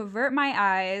wanted to avert my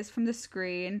eyes from the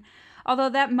screen, although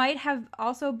that might have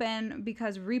also been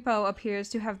because Repo appears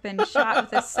to have been shot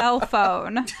with a cell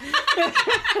phone. And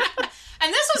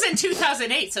this was in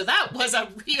 2008, so that was a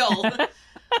real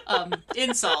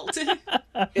insult.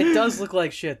 It does look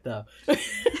like shit, though.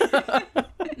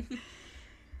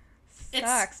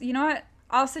 Sucks. You know what?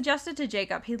 I'll suggest it to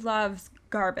Jacob. He loves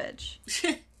garbage.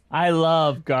 I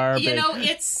love garbage. You know,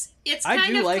 it's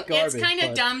kind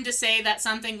of dumb to say that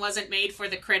something wasn't made for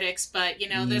the critics, but you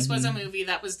know, this was a movie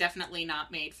that was definitely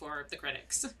not made for the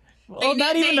critics. Well,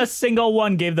 not even a single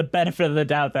one gave the benefit of the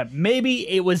doubt that maybe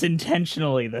it was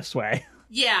intentionally this way.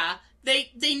 Yeah.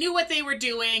 They knew what they were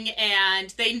doing,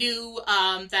 and they knew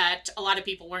that a lot of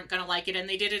people weren't going to like it, and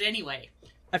they did it anyway.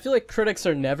 I feel like critics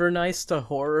are never nice to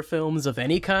horror films of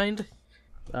any kind.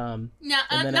 Not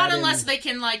unless they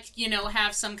can, like, you know,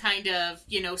 have some kind of,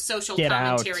 you know, social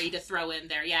commentary to throw in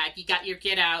there. Yeah, you got your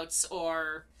Get Outs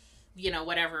or, you know,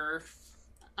 whatever.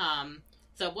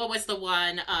 What was the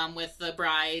one with the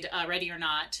bride, Ready or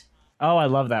Not? Oh, I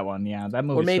love that one. Yeah, that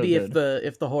movie. Or maybe so good.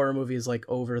 if the horror movie is like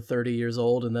over 30 years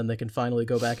old, and then they can finally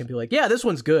go back and be like, yeah, this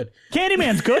one's good.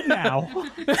 Candyman's good now.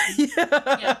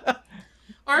 Yeah.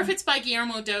 Or if it's by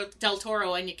Guillermo del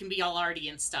Toro and it can be all arty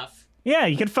and stuff. Yeah,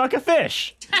 you can fuck a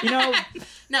fish. You know.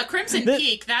 No, Crimson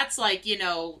Peak. That's like, you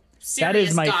know,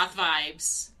 serious goth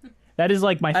vibes. That is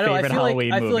like my favorite Halloween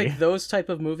movie. I feel like those type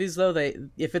of movies, though,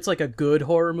 if it's like a good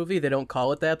horror movie, they don't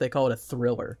call it that. They call it a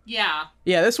thriller. Yeah.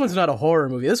 Yeah, this one's not a horror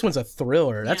movie. This one's a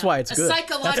thriller. That's why it's good. A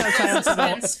psychological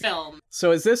suspense film.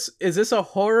 So is this a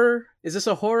horror? Is this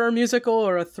a horror musical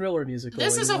or a thriller musical?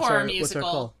 This is a horror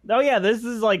musical. Oh yeah, this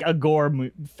is like a gore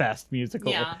fest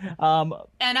musical. Yeah.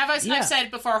 And I've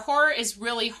said before, horror is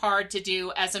really hard to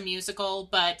do as a musical,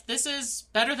 but this is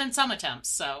better than some attempts.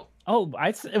 So. Oh,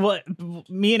 what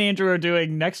me and Andrew are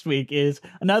doing next week is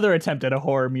another attempt at a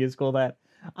horror musical that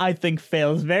I think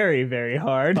fails very, very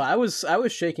hard. I was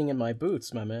shaking in my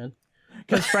boots, my man.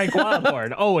 Because Frank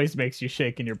Wildhorn always makes you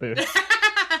shake in your boots.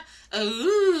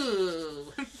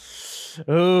 Ooh.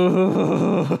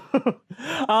 Ooh.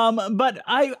 But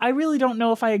I really don't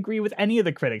know if I agree with any of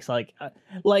the critics. Like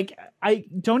I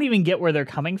don't even get where they're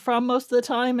coming from most of the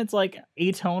time. It's like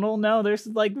atonal. No, there's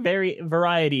like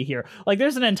variety here. Like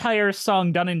there's an entire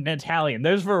song done in Italian.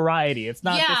 There's variety. It's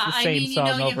not just the same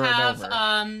song over and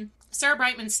over. Sarah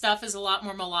Brightman's stuff is a lot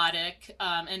more melodic,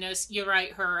 and as you're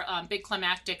right, her big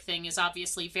climactic thing is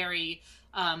obviously very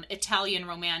Italian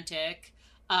romantic.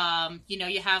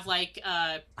 You have like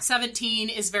 17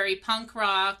 is very punk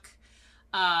rock,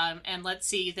 and let's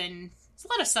see, then there's a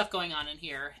lot of stuff going on in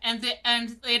here, and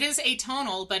it is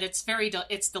atonal, but it's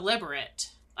it's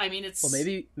deliberate. I mean, it's... Well,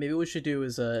 maybe what we should do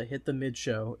is hit the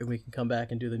mid-show, and we can come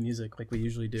back and do the music like we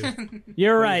usually do.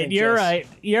 You're right.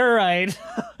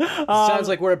 Sounds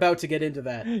like we're about to get into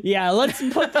that. Yeah, let's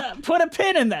put a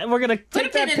pin in that. We're gonna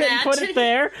take that pin, put it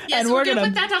there, yes, and we're gonna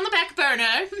put that on the back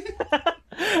burner.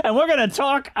 And we're gonna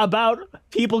talk about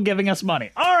people giving us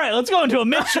money. All right, let's go into a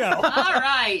mid-show. All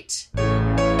right.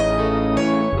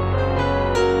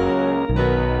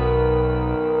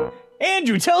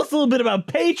 Andrew, tell us a little bit about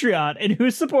Patreon and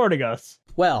who's supporting us.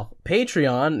 Well,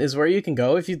 Patreon is where you can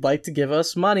go if you'd like to give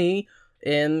us money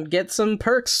and get some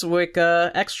perks like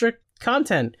extra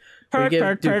content.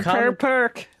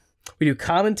 Perk. We do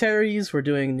commentaries. We're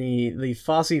doing the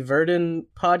Fosse Verdon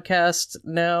podcast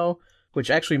now,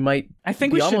 which actually might I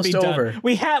think be we should almost be over. Done.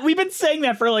 We've been saying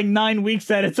that for like 9 weeks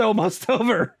that it's almost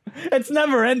over. It's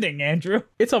never ending, Andrew.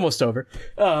 It's almost over.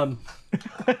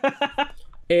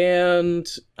 And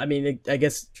I mean, I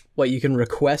guess you can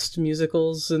request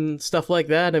musicals and stuff like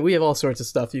that, and we have all sorts of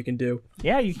stuff you can do.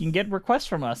 Yeah, you can get requests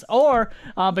from us, or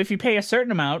if you pay a certain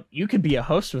amount, you could be a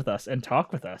host with us and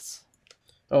talk with us.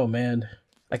 Oh man,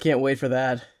 I can't wait for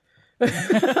that.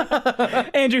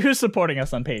 Andrew, who's supporting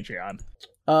us on Patreon?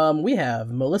 We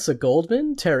have Melissa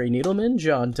Goldman, Terry Needleman,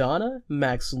 John Donna,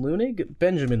 Max Lunig,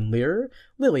 Benjamin Lear,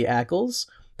 Lily Ackles,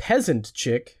 Peasant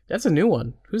Chick. That's a new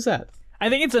one. Who's that? I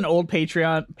think it's an old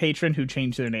Patreon patron who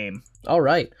changed their name. All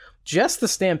right. Jess the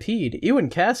Stampede,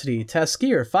 Ewan Cassidy,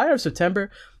 Taskier, Fire of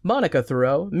September, Monica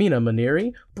Thoreau, Mina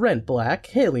Maneri, Brent Black,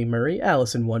 Haley Murray,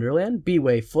 Alice in Wonderland,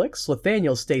 B-Way Flicks,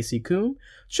 Nathaniel Stacy Coombe,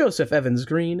 Joseph Evans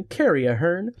Green, Carrie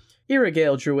Ahern,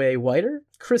 Irigale Drouet Whiter,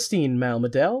 Christine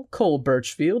Malmedel, Cole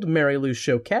Birchfield, Mary Lou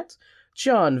Choquette,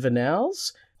 John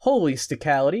Vanals, Holy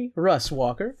Sticality, Russ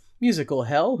Walker, Musical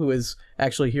Hell, who is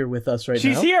actually here with us right now.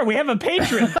 She's here. We have a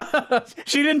patron.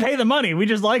 She didn't pay the money. We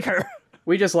just like her.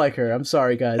 We just like her. I'm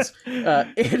sorry, guys.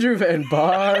 Andrew Van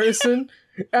Barson,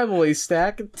 Emily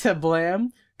Stack, Teblam,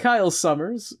 Kyle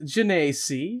Summers, Janae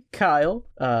C, Kyle,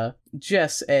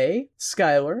 Jess A,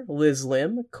 Skylar, Liz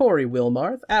Lim, Corey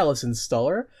Wilmarth, Allison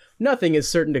Stuller, Nothing is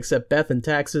Certain Except Beth and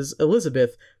Taxes,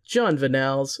 Elizabeth, John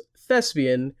Vanals,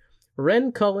 Thespian,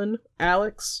 Ren Cullen,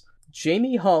 Alex,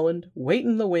 Jamie Holland, Wait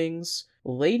in the Wings,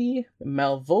 Lady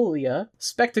Malvolia,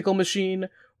 Spectacle Machine,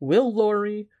 Will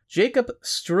Laurie, Jacob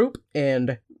Stroop,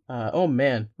 and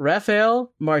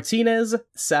Rafael Martinez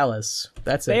Salas.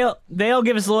 That's it. They'll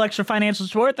give us a little extra financial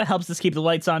support that helps us keep the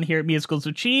lights on here at Musicals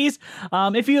with Cheese.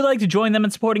 If you'd like to join them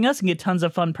in supporting us and get tons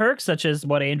of fun perks, such as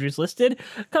what Andrew's listed,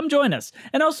 come join us.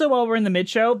 And also, while we're in the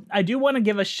mid-show, I do want to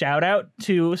give a shout-out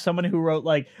to someone who wrote,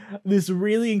 this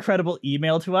really incredible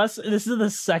email to us. This is the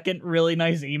second really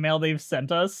nice email they've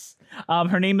sent us.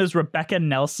 Her name is Rebecca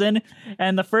Nelson,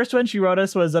 and the first one she wrote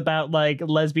us was about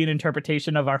lesbian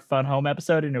interpretation of our Fun Home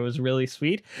episode, and it was really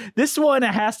sweet. This one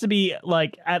has to be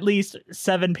at least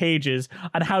 7 pages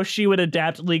on how she would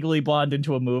adapt Legally Blonde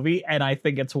into a movie, and I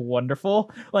think it's wonderful.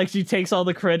 She takes all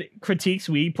the critiques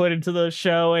we put into the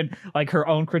show and her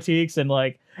own critiques, and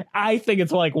I think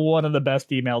it's one of the best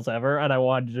emails ever, and I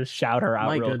wanted to just shout her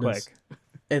out quick.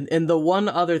 And the one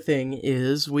other thing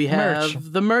is we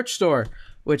have the merch store,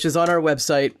 which is on our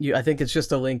website. I think it's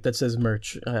just a link that says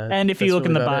merch. And if you look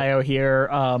in the bio here,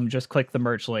 just click the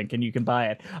merch link and you can buy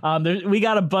it. We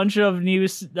got a bunch of new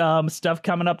stuff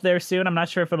coming up there soon. I'm not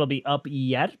sure if it'll be up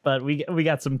yet, but we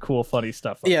got some cool, funny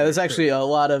stuff. Yeah, there's actually a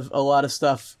lot of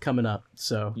stuff coming up.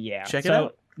 So yeah, check it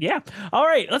out. Yeah. All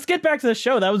right, let's get back to the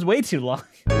show. That was way too long.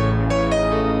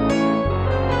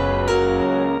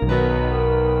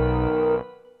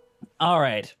 All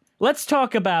right. Let's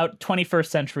talk about 21st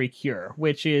Century Cure,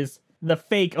 which is the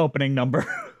fake opening number.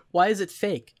 Why is it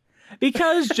fake?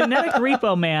 Because Genetic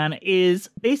Repo Man is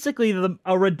basically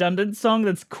a redundant song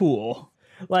that's cool.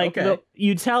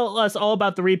 You tell us all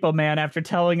about the Repo Man after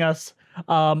telling us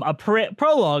a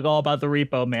prologue all about the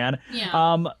Repo Man.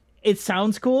 Yeah. It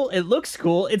sounds cool. It looks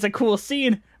cool. It's a cool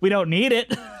scene. We don't need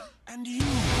it. And you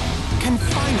can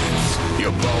finance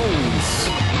your bones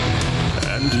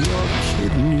and your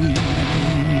kidneys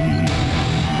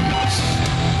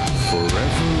for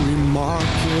every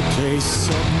market a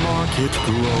submarket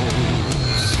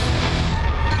grows.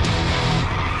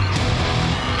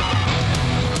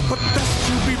 But best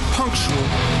you be punctual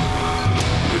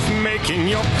with making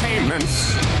your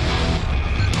payments.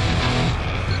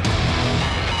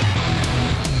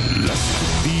 Lest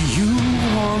it be you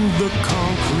on the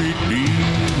concrete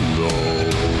below.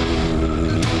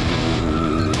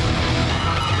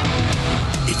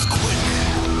 It's quick.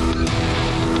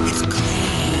 It's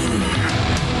clean.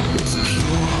 It's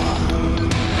pure.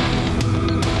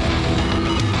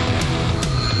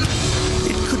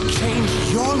 It could change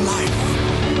your life.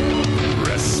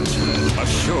 Rest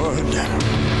assured.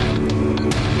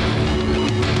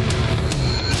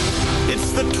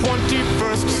 It's the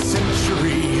 21st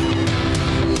century.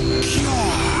 Pure.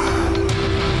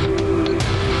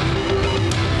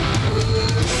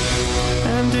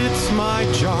 And it's my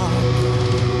job.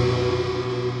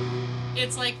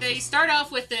 It's like they start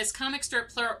off with this comic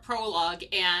strip prologue,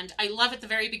 and I love at the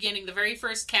very beginning, the very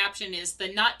first caption is the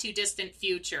not too distant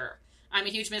future. I'm a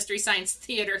huge Mystery Science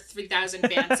Theater 3000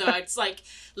 fan, so it's like,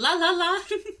 la la la.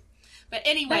 But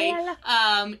anyway,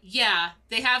 yeah,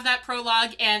 they have that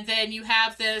prologue, and then you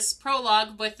have this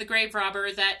prologue with the grave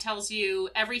robber that tells you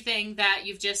everything that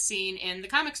you've just seen in the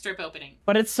comic strip opening.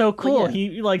 But it's so cool. yeah.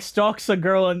 He like stalks a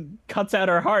girl and cuts out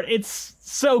her heart. It's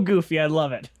so goofy. I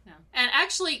love it. Yeah. And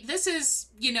actually, this is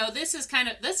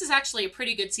actually a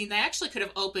pretty good scene. They actually could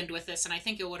have opened with this, and I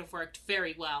think it would have worked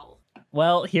very well.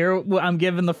 Well, here I'm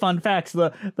giving the fun facts.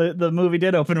 The movie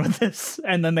did open with this,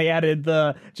 and then they added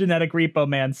the genetic repo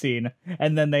man scene,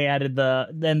 and then they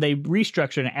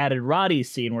restructured and added Roddy's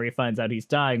scene where he finds out he's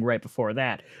dying right before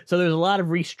that. So there's a lot of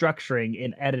restructuring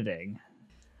in editing.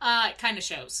 It kind of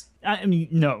shows. I mean,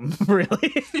 no,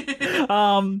 really.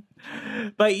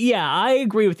 But yeah, I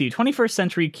agree with you. 21st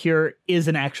Century Cure is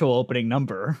an actual opening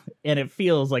number, and it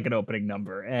feels like an opening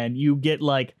number, and you get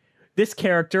like this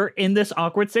character in this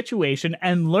awkward situation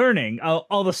and learning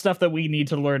all the stuff that we need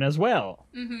to learn as well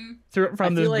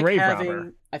from this grave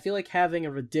robber. I feel like having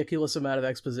a ridiculous amount of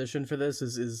exposition for this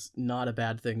is not a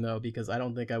bad thing, though, because I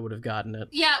don't think I would have gotten it.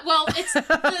 Yeah, well, it's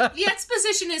the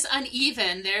exposition is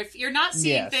uneven. You're not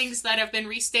seeing things that have been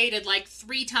restated like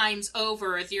 3 times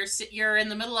over. You're in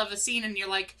the middle of a scene and you're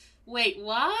like, wait,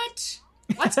 what?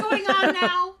 What's going on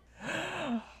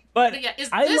now? But yeah, this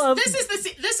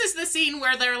is the scene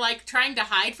where they're like trying to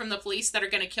hide from the police that are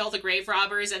going to kill the grave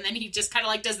robbers, and then he just kind of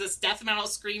like does this death metal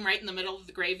scream right in the middle of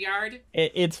the graveyard.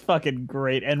 It's fucking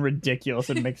great and ridiculous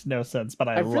and makes no sense, but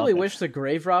I love really it. wish the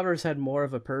grave robbers had more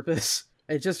of a purpose.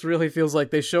 It just really feels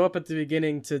like they show up at the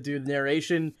beginning to do the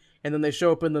narration, and then they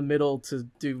show up in the middle to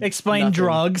do explain nothing.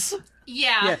 Drugs.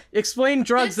 Yeah, explain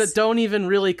drugs that don't even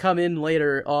really come in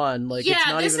later on. Like, it's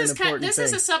not even an important thing. This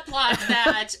is a subplot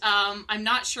that I'm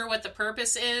not sure what the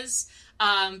purpose is.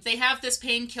 They have this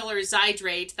painkiller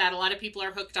Zydrate that a lot of people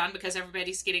are hooked on because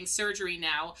everybody's getting surgery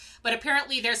now. But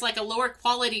apparently there's like a lower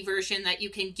quality version that you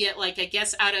can get, like, I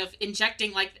guess, out of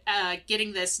injecting, like,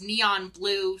 getting this neon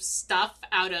blue stuff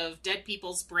out of dead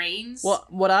people's brains. Well,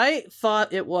 what I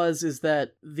thought it was is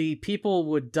that the people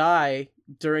would die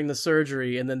during the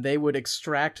surgery, and then they would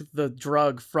extract the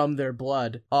drug from their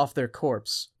blood off their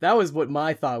corpse. That was what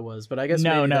my thought was, but I guess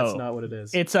maybe that's not what it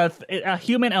is. It's a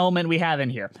human element we have in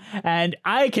here. And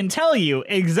I can tell you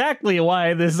exactly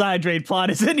why this Zydrate plot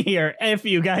is in here, if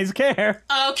you guys care.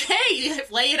 Okay,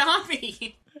 lay it on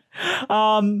me.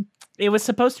 It was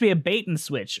supposed to be a bait and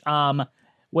switch,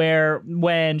 where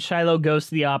when Shiloh goes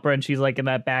to the opera and she's like in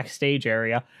that backstage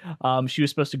area, she was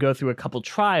supposed to go through a couple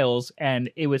trials, and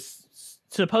it was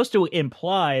supposed to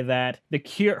imply that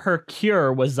her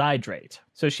cure was Zydrate.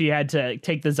 So she had to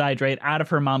take the Zydrate out of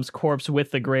her mom's corpse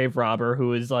with the grave robber who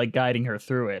was like guiding her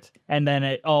through it. And then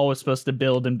it all was supposed to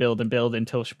build and build and build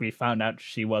until we found out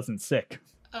she wasn't sick.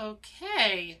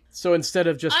 Okay. So instead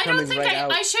of just coming right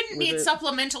out, I shouldn't need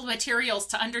supplemental materials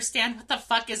to understand what the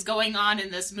fuck is going on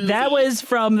in this movie. That was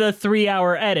from the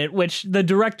 3-hour edit, which the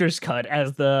director's cut,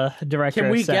 as the director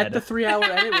Can we said. get the 3-hour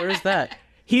edit? Where is that?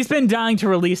 He's been dying to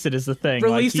release it, is the thing.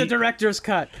 Release a director's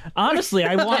cut. Honestly,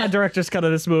 I want a director's cut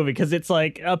of this movie because it's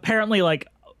like apparently like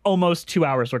almost 2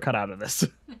 hours were cut out of this,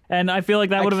 and I feel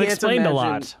like that would have explained a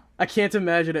lot. I can't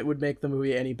imagine it would make the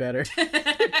movie any better.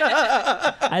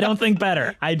 I don't think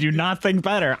better. I do not think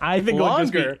better. I think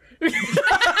longer. It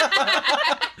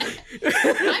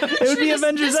would be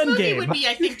Avengers Endgame. This movie would be,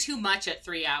 I think, too much at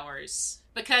 3 hours.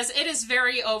 Because it is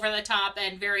very over the top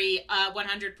and very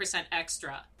 100%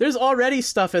 extra. There's already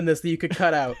stuff in this that you could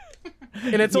cut out.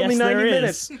 And it's only 90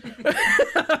 minutes.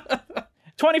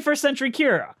 21st Century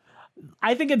Cure.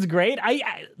 I think it's great.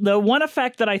 The one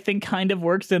effect that I think kind of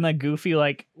works in a goofy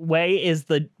like way is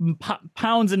the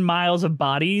pounds and miles of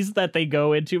bodies that they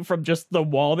go into from just the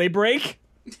wall they break.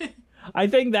 I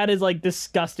think that is like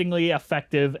disgustingly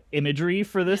effective imagery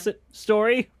for this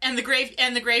story. And the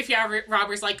graveyard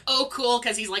robber's like, oh, cool,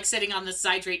 because he's like sitting on the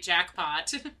Zydrate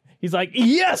jackpot. He's like,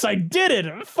 yes, I did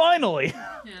it, finally.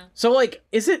 Yeah. So, like,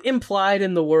 is it implied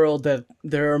in the world that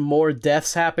there are more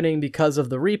deaths happening because of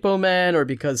the Repo Man or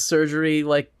because surgery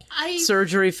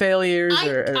failures? I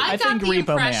got think the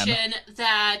Repo Man. impression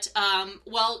that,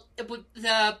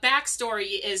 the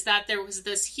backstory is that there was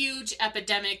this huge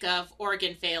epidemic of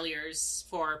organ failures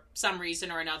for some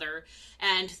reason or another,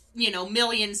 and,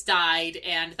 millions died,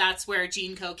 and that's where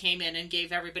GeneCo came in and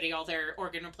gave everybody all their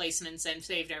organ replacements and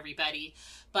saved everybody.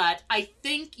 But I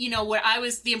think,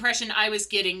 the impression I was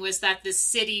getting was that this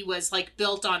city was, like,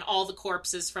 built on all the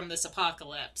corpses from this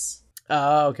apocalypse.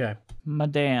 Oh, okay.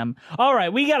 Madame. All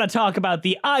right, we gotta talk about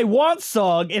the I Want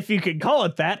song, if you could call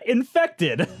it that,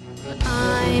 Infected.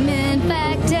 I'm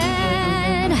infected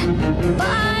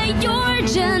by your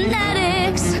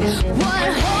genetics. What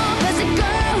hope as a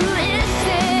girl who is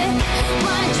sick?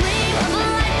 My dream of a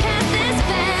life past this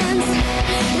fence.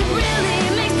 It really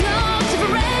makes no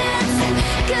difference,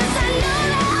 'cause I know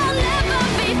that I'll never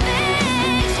be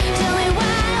fixed. Tell me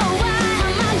why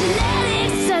are my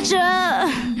genetics such a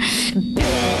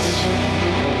bitch?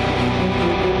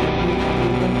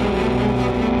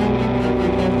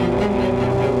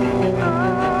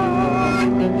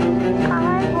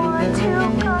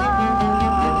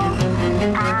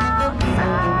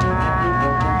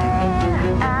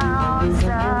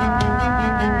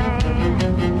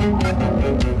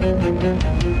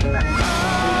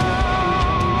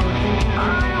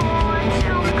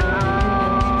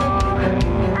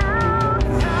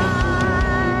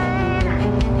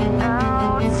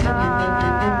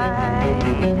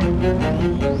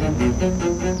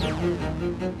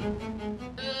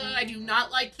 I do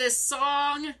not like this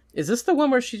song. Is this the one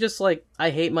where she just like, I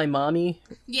hate my mommy?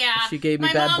 Yeah. She gave me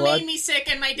my bad mom blood? made me sick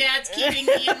and my dad's keeping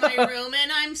me in my room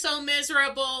and I'm so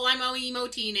miserable. I'm a emo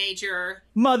teenager.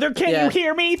 Mother, can you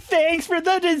hear me? Thanks for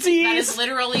the disease. That is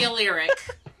literally a lyric,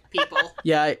 people.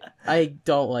 Yeah, I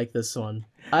don't like this one.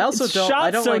 I also It's don't shot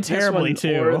I don't so like terribly, this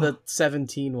one too. or the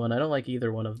 17 one. I don't like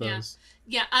either one of those.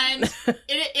 Yeah, and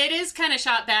it is kind of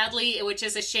shot badly, which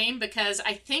is a shame because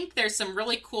I think there's some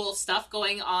really cool stuff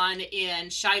going on in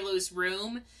Shiloh's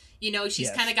room. They've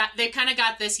kind of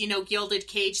got this, gilded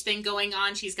cage thing going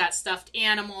on. She's got stuffed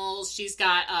animals. She's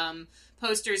got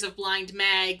posters of Blind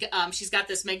Meg. She's got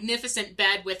this magnificent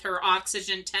bed with her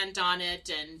oxygen tent on it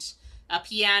and a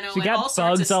piano. She and all got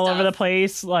sorts bugs of all stuff. over the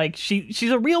place. Like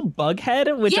she's a real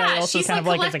bughead, which I also she's kind of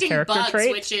like as a collecting character bugs,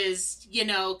 trait. which is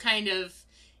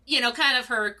kind of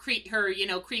her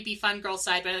creepy fun girl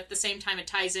side, but at the same time it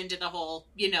ties into the whole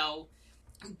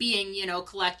being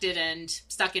collected and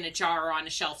stuck in a jar or on a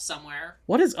shelf somewhere.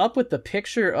 What is up with the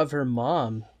picture of her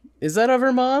mom? Is that of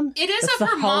her mom? It is That's of the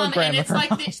her mom, hologram and of it's her like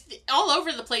mom. all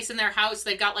over the place in their house.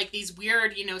 They've got like these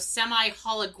weird,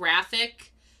 semi-holographic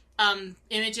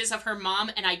images of her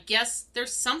mom, and I guess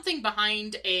there's something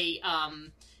behind a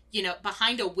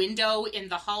behind a window in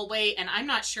the hallway, and I'm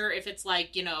not sure if it's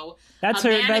like That's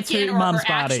a her mannequin or mom's her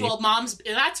body. actual mom's.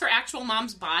 That's her actual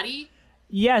mom's body.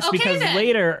 Yes, Okay, because then.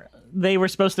 later they were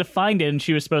supposed to find it, and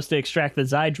she was supposed to extract the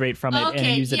Zydrate from it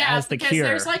and use it as the because cure.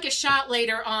 there's like a shot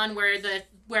later on where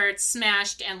it's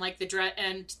smashed and like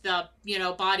the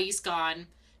body's gone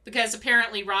because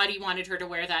apparently Roddy wanted her to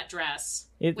wear that dress,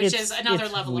 which is another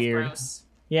level weird. of gross.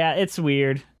 Yeah, it's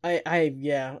weird. I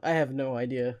have no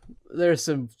idea. There's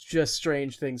some just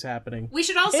strange things happening. We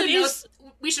should also It note. is-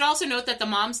 We should also note that the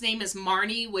mom's name is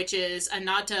Marnie, which is a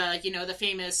nod to the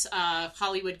famous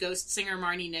Hollywood ghost singer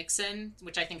Marnie Nixon,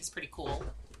 which I think is pretty cool.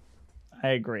 I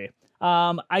agree.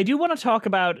 I do want to talk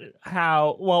about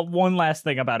one last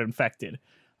thing about Infected.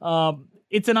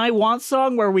 It's an I Want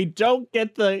song where we don't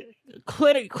get the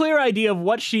clear idea of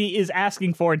what she is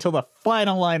asking for until the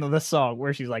final line of the song,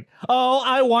 where she's like, "Oh,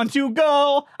 I want to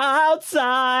go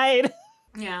outside."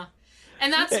 Yeah,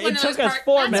 and that's It one of took those us parts.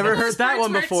 4 Never heard that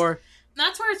one before.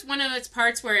 That's where it's one of those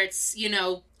parts where it's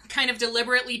kind of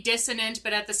deliberately dissonant,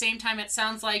 but at the same time it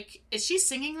sounds like, is she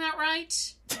singing that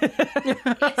right?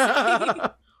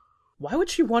 Why would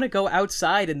she want to go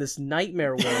outside in this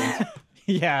nightmare world?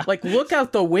 Yeah. Like, look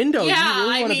out the window. Yeah, Do you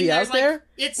really want to be there's out there?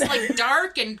 It's like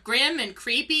dark and grim and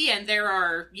creepy, and there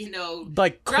are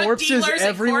Like drug corpses dealers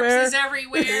everywhere. and corpses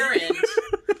everywhere, and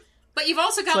but you've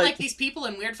also got like- like these people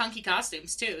in weird, funky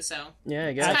costumes too. So Yeah, I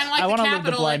it's guess. kind of like I the wanna live the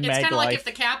Capitol. Blind It's Meg kind of like life. if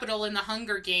the Capitol in the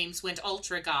Hunger Games went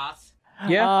ultra goth.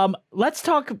 Yeah. Let's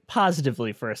talk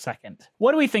positively for a second.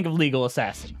 What do we think of Legal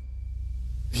Assassin?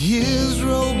 Years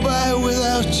roll by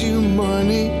without you,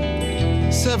 money.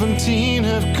 17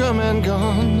 have come and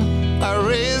gone. I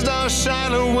raised our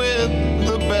Shiloh with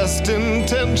the best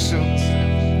intentions.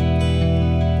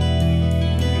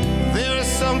 There is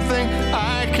something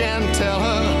I can't tell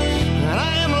her, and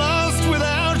I am lost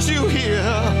without you here.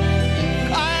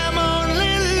 I am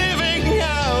only living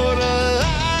out a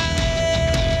lie.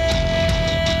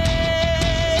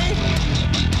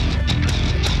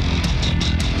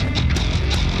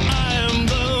 I am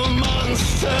the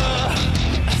monster.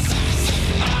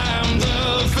 I am the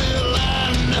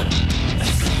villain.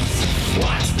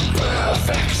 What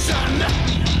perfection!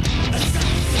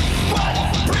 What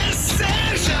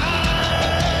precision!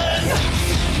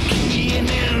 Keen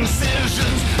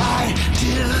incisions, I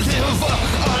deliver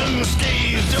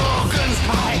unscathed organs.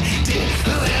 I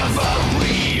deliver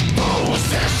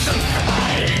repossession. I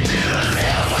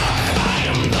deliver. I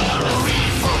am the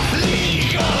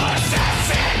legal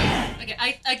assassin.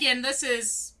 Okay, again, this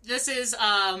is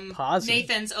Positive.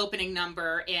 Nathan's opening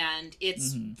number, and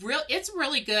it's it's a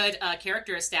really good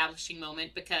character establishing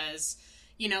moment because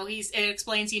it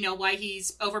explains why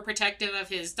he's overprotective of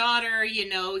his daughter.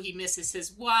 He misses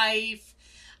his wife,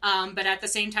 but at the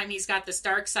same time he's got this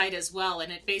dark side as well,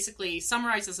 and it basically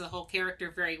summarizes the whole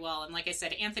character very well. And like I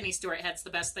said, Anthony Stewart Head's the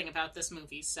best thing about this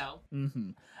movie. So.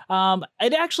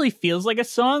 It actually feels like a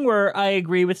song where I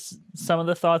agree with some of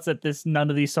the thoughts that none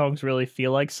of these songs really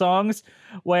feel like songs,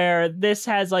 where this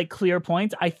has like clear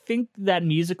points. I think that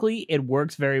musically it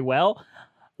works very well.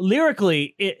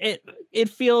 Lyrically, it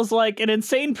feels like an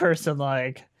insane person,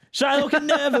 like, Shiloh can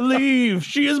never leave.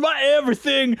 She is my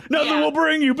everything. Nothing will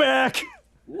bring you back.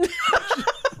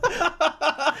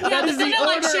 That is the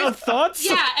order of thoughts.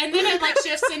 Yeah, and then it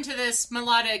shifts into this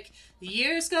melodic. The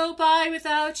years go by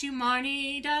without you,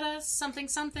 Marnie. Da something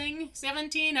something.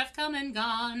 17 have come and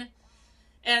gone.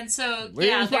 And so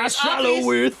Where's my Shiloh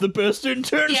with the best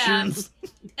intentions? Yeah,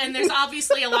 and there's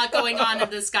obviously a lot going on in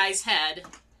this guy's head.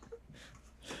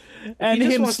 And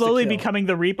him slowly becoming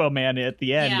the Repo Man at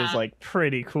the end is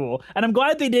pretty cool. And I'm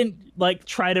glad they didn't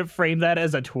try to frame that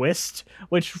as a twist,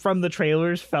 which from the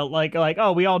trailers felt like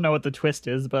oh, we all know what the twist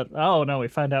is, but oh no, we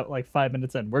find out 5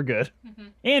 minutes in. We're good. Mm-hmm.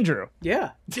 Andrew.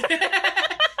 Yeah. Hey,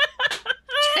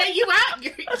 you out?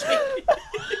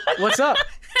 What's up?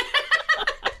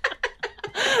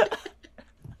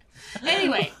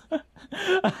 Anyway.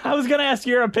 I was gonna ask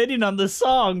your opinion on this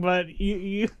song, but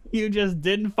you just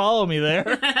didn't follow me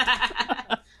there.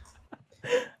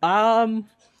 I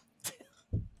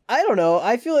don't know.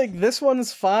 I feel like this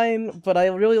one's fine, but I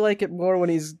really like it more when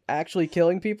he's actually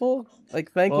killing people.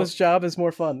 Thankless Job is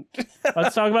more fun.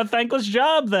 Let's talk about Thankless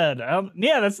Job then.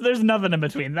 There's nothing in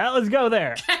between that. Let's go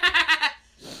there.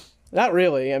 Not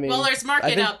really. I mean, well, there's Mark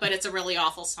It Up, but it's a really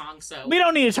awful song, so we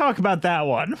don't need to talk about that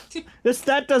one.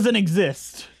 That doesn't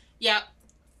exist. Yep.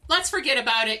 Let's forget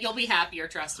about it. You'll be happier,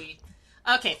 trust me.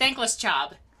 Okay, Thankless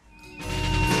Job.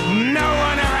 No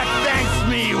one ever thanks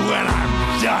me when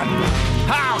I'm done.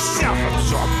 How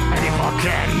self-absorbed people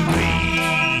can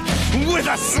be. With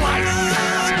a slice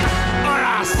or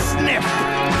a snip.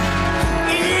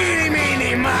 Eeny,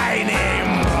 meeny, miny,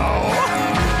 mo.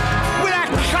 With a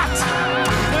cut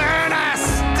and a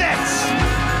stitch.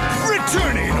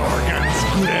 Returning organs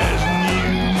good as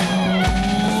new.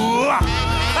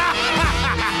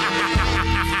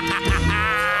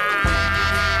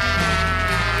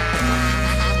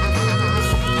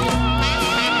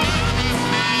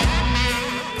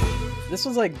 This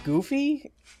was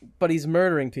goofy, but he's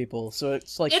murdering people, so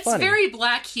it's funny. It's very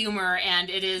black humor, and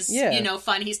it is,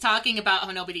 fun. He's talking about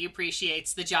how nobody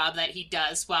appreciates the job that he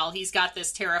does while he's got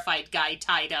this terrified guy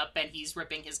tied up and he's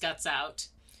ripping his guts out.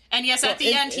 And yes, at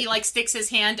the end, he sticks his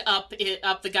hand up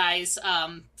the guy's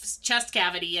chest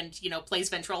cavity and, plays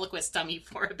ventriloquist dummy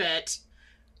for a bit.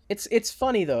 It's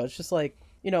funny, though. It's just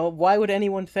why would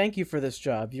anyone thank you for this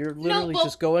job? You're literally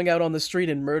just going out on the street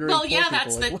and murdering poor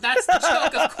people. That's the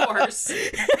joke, of course.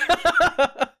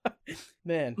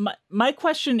 Man. My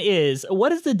question is,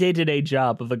 what is the day-to-day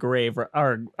job of a grave or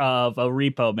of a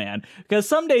Repo Man? Because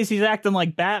some days he's acting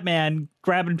like Batman,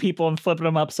 grabbing people and flipping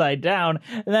them upside down,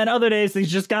 and then other days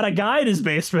he's just got a guy in his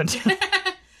basement.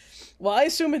 Well, I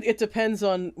assume it depends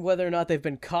on whether or not they've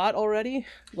been caught already.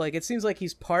 It seems like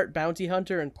he's part bounty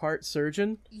hunter and part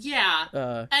surgeon. Yeah.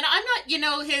 And I'm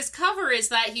not, his cover to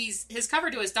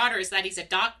his daughter is that he's a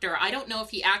doctor. I don't know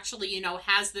if he actually,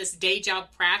 has this day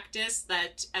job practice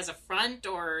that as a front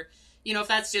or, if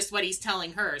that's just what he's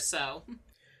telling her, so.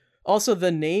 Also,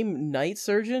 the name Night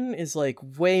Surgeon is,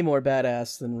 way more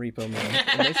badass than Repo Man.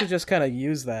 And they should just kind of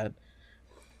use that.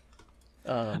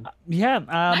 Yeah,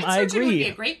 Night I Surgery would be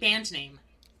agree. a great band name.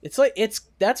 That's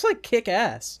like kick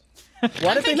ass.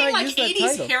 Why did they I'm not thinking use like that 80s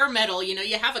title? hair metal. You know,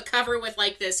 you have a cover with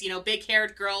like this, big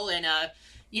haired girl in a,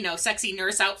 sexy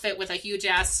nurse outfit with a huge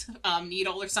ass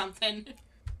needle or something.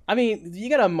 I mean, you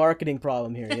got a marketing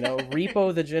problem here,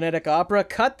 Repo the Genetic Opera,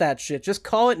 cut that shit. Just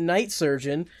call it Night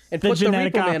Surgeon and The put the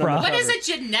Genetic Repo Man on Opera. the What cover. is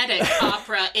a genetic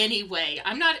opera anyway?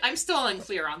 I'm still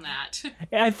unclear on that.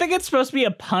 I think it's supposed to be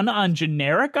a pun on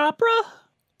generic opera.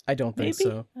 I don't think Maybe?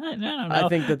 so. I don't know. I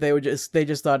think that they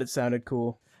just thought it sounded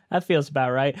cool. That feels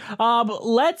about right.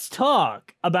 Let's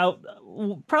talk about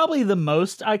probably the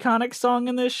most iconic song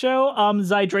in this show,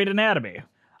 Zydrate Anatomy.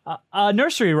 A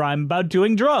nursery rhyme about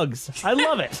doing drugs. I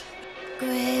love it.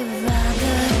 Grave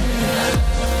robber,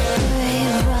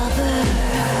 grave robber.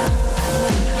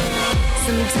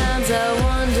 Sometimes I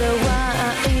wonder why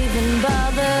I even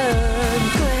bothered.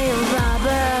 Grave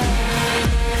robber,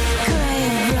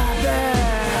 grave robber.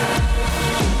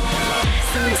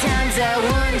 Sometimes I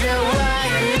wonder why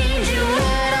I need you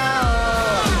at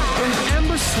all. And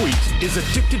Amber Sweet is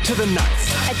addicted to the knife.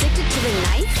 Addicted to the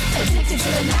knife? Addicted to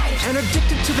the knife. And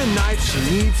addicted to the knife, she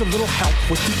needs a little help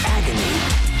with the agony.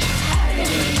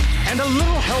 And a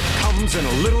little help comes in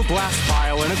a little glass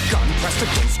vial and a gun pressed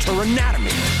against her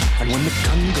anatomy. And when the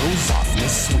gun goes off,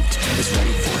 Miss Sweet is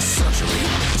ready for surgery.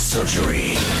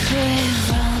 Surgery. Grave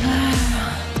robber.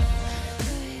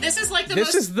 This is like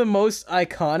This is the most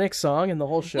iconic song in the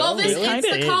whole show. Well, really? it's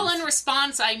the Kinda call is. and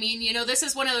response. I mean, this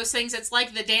is one of those things. It's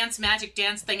like the magic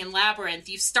dance thing in Labyrinth.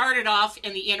 You started off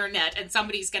in the internet, and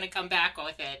somebody's going to come back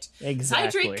with it.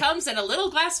 Exactly. Zydrate comes in a little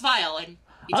glass vial, and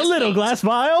you A just little wait. glass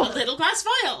vial. A little glass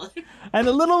vial. And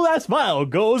a little glass vial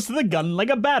goes to the gun like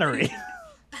a battery.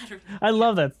 I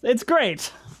love that. It's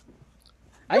great.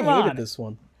 I Come hated on. this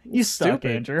one. You suck,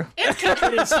 Stupid. Andrew. It's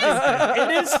It is stupid.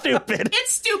 It is stupid.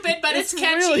 It's stupid, but it's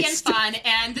catchy really and fun.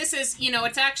 And this is,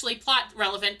 it's actually plot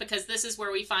relevant because this is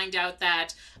where we find out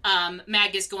that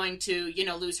Mag is going to,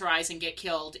 lose her eyes and get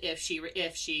killed if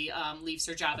she leaves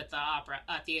her job at the opera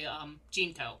at the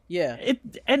Gene Co. Yeah.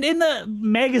 And in the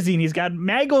magazine, he's got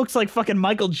Mag looks like fucking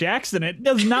Michael Jackson. It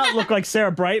does not look like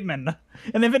Sarah Brightman.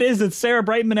 And if it is, it's Sarah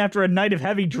Brightman after a night of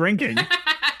heavy drinking.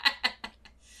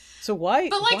 So why?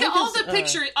 But like why all does,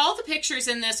 the pictures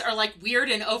in this are like weird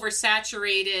and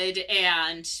oversaturated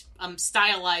and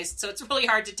stylized, so it's really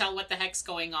hard to tell what the heck's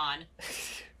going on.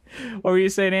 What were you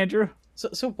saying, Andrew?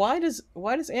 So why does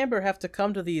Amber have to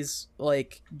come to these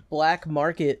like black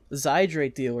market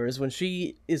Zydrate dealers when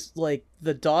she is like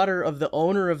the daughter of the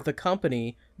owner of the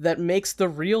company that makes the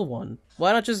real one?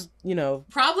 Why not just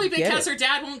Probably get because it? her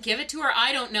dad won't give it to her.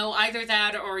 I don't know. Either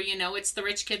that or it's the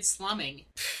rich kid slumming.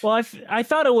 Well, I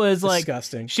thought it was like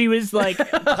Disgusting. she was like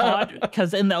caught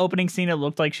because in the opening scene it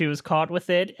looked like she was caught with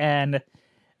it, and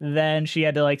then she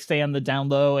had to like stay on the down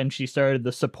low, and she started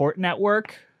the support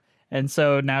network. And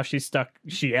so now she's stuck.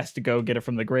 She has to go get it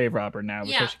from the grave robber now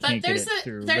because Yeah, she but can't get there's it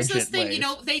through there's this legit thing,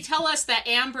 ways. they tell us that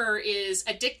Amber is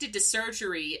addicted to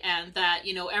surgery and that,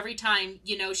 every time,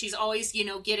 she's always,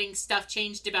 getting stuff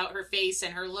changed about her face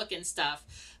and her look and stuff.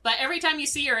 But every time you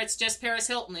see her, it's just Paris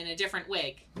Hilton in a different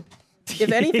wig.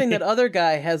 If anything, that other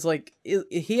guy has like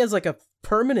he has like a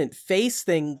permanent face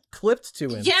thing clipped to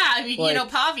him. Yeah, I mean, Like-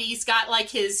 Pavi's got like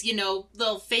his,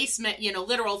 little face,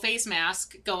 literal face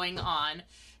mask going on.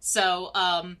 So,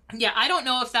 yeah, I don't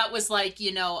know if that was like,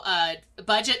 a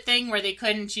budget thing where they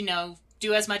couldn't,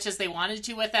 do as much as they wanted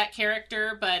to with that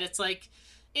character, but it's like,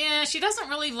 yeah, she doesn't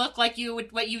really look like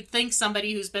what you'd think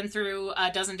somebody who's been through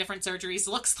a dozen different surgeries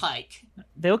looks like.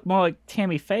 They look more like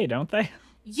Tammy Faye, don't they?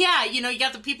 Yeah, you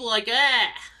got the people like,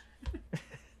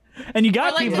 And you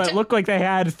got Or like people the that t- look like they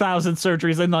had 1,000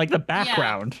 surgeries in like the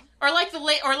background. or like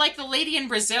the lady in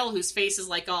Brazil whose face is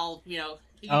like all,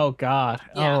 Oh God!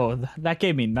 Yeah. Oh, that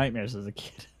gave me nightmares as a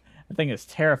kid. I think it's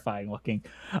terrifying looking.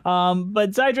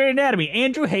 But Zydrate Anatomy,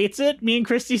 Andrew hates it. Me and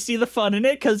Christy see the fun in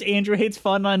it because Andrew hates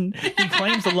fun on. He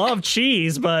claims to love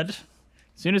cheese, but as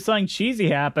soon as something cheesy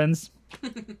happens,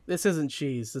 This isn't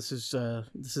cheese. This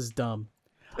is dumb.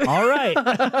 all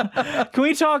right. Can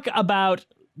we talk about?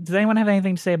 Does anyone have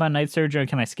anything to say about Night Surgery, or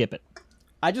can I skip it?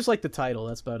 I just like the title.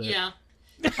 That's about it. yeah.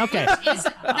 Okay.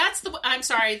 I'm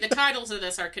sorry, the titles of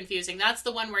this are confusing. That's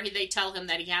the one where they tell him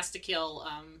that he has to kill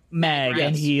Meg, right?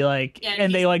 and he like, Yeah,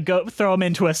 and they he's- like go throw him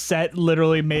into a set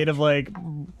literally made of like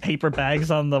paper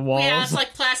bags on the walls. Yeah, it's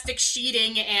like plastic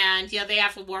sheeting, and they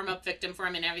have a warm-up victim for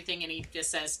him and everything, and he just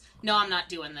says, "No, I'm not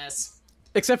doing this."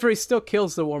 Except for he still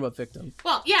kills the warm-up victim.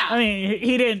 Well, yeah. I mean,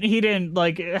 he didn't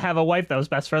like have a wife that was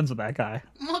best friends with that guy.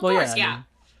 Well, of Well, course, yeah,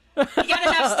 yeah. You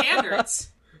gotta have standards.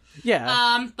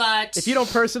 Yeah. But If you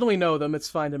don't personally know them, it's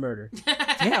fine to murder.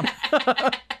 Damn.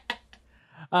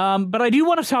 But I do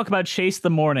want to talk about Chase the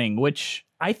Morning, which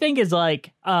I think is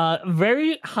like a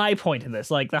very high point in this,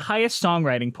 like the highest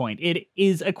songwriting point. It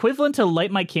is equivalent to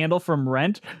Light My Candle from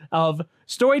Rent, of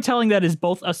storytelling that is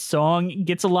both a song,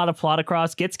 gets a lot of plot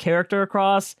across, gets character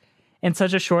across in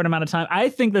such a short amount of time. I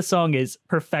think the song is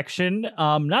perfection.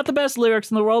 Not the best lyrics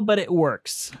in the world, but it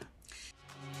works.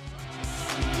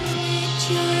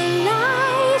 Your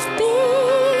life be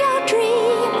your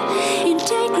dream,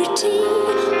 integrity,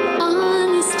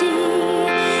 honesty.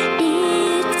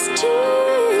 It's too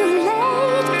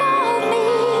late for me.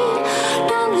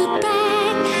 Don't look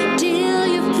back till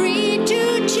you're free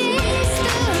to chase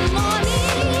the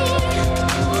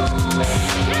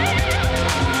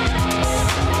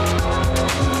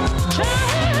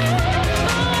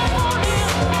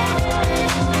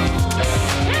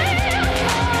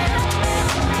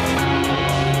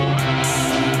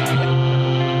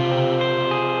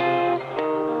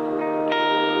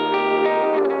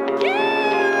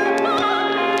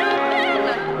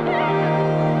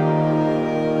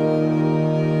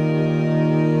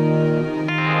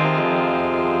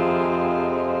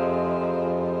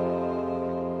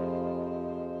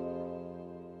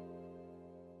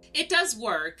It does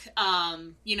work.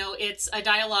 It's a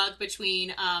dialogue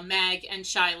between Mag and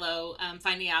Shiloh,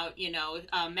 finding out,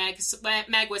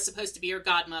 Mag was supposed to be her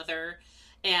godmother.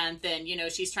 And then,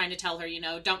 she's trying to tell her,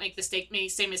 don't make the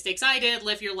same mistakes I did,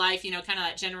 live your life, kind of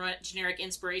that generic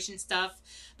inspiration stuff.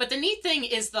 But the neat thing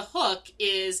is the hook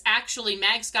is actually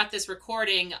Mag's got this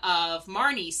recording of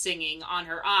Marnie singing on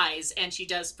her eyes, and she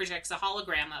projects a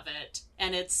hologram of it.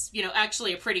 And it's,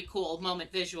 actually a pretty cool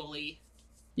moment visually.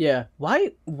 Yeah.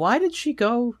 Why did she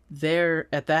go there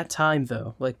at that time,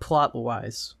 though? Like,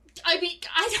 plot-wise? I mean,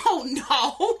 I don't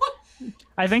know.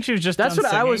 I think she was just That's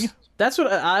done what singing. That's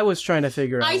what I was trying to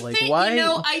figure out. I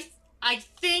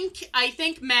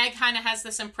think Mag kind of has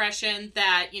this impression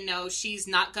that, she's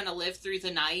not going to live through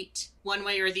the night one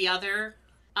way or the other.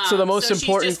 So the most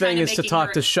important thing is to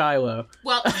talk to Shiloh.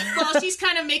 Well, she's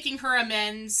kind of making her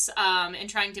amends and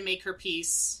trying to make her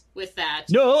peace with that.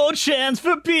 No chance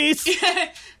for peace.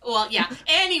 Well, yeah.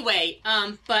 Anyway,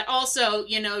 but also,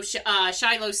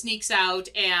 Shiloh sneaks out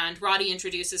and Roddy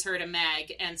introduces her to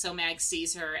Mag, and so Mag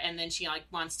sees her, and then she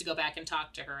wants to go back and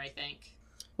talk to her, I think.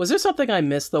 Was there something I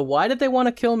missed, though? Why did they want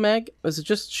to kill Meg? Was it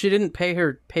just she didn't pay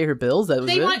her bills? That was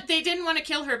it? They didn't want to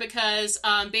kill her because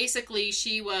basically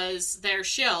she was their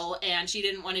shill and she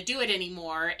didn't want to do it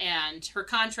anymore. And her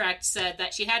contract said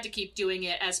that she had to keep doing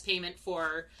it as payment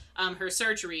for her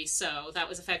surgery. So that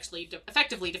was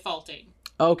effectively defaulting.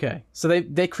 Okay. So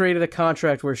they created a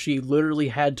contract where she literally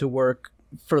had to work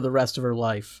for the rest of her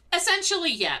life.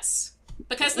 Essentially, yes.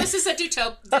 Because this is a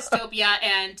dystopia,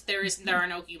 and there are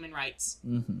no human rights.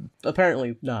 Mm-hmm.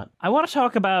 Apparently not. I want to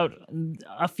talk about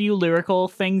a few lyrical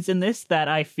things in this that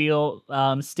I feel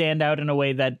stand out in a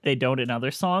way that they don't in other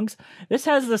songs. This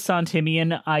has the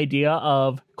Sondheimian idea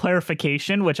of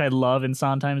clarification, which I love in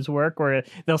Sondheim's work, where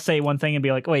they'll say one thing and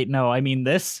be like, wait, no, I mean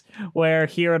this. Where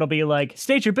here it'll be like,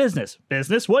 state your business.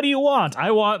 Business? What do you want?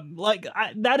 I want,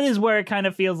 that is where it kind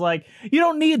of feels like you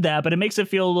don't need that, but it makes it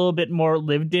feel a little bit more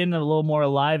lived in, a little more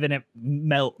alive, and it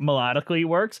melodically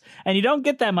works. And you don't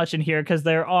get that much in here because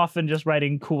they're often just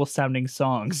writing cool sounding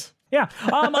songs. Yeah.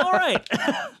 All right.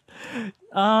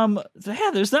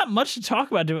 There's not much to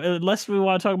talk about unless we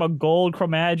want to talk about Gold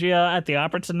Chromagia at the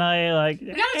opera tonight. We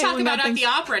gotta talk about at the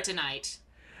opera tonight.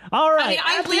 All right,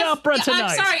 the opera tonight.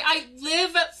 I'm sorry, I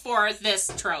live for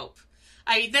this trope.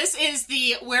 This is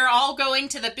we're all going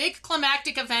to the big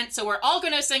climactic event, so we're all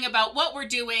going to sing about what we're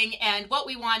doing and what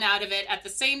we want out of it at the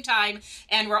same time,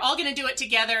 and we're all going to do it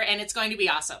together, and it's going to be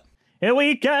awesome. A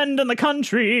weekend in the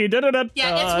country.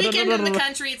 Yeah, it's weekend in the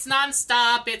country. It's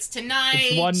nonstop. It's tonight.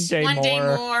 It's one day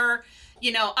more.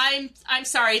 I'm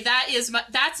sorry.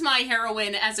 That's my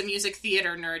heroine as a music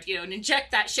theater nerd. And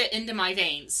inject that shit into my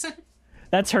veins.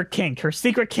 That's her kink. Her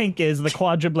secret kink is the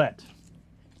quadruplet.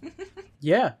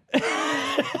 Yeah.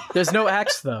 There's no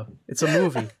acts though. It's a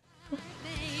movie.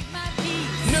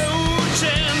 No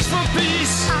chance for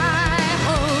peace. I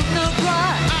hold no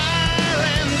grudge.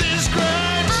 Island is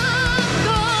grudge. I'm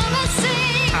gonna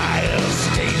sing I'll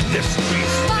state the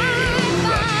streets.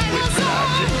 my final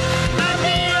song. At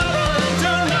the opera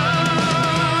tonight.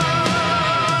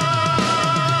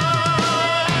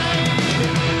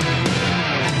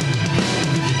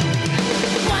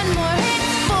 One more hit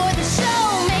for the show,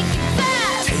 make it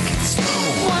fast. Take it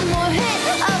slow. One more hit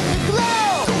of the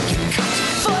glow Don't get cut.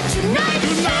 for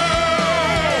tonight's show.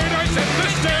 Tonight I set the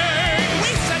stage.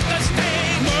 We set the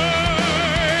stage.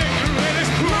 My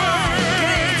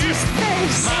greatest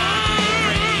Face. My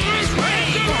greatest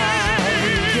way.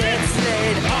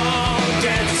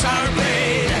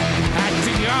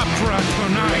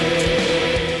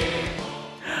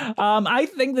 I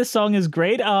think this song is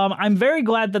great. I'm very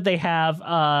glad that they have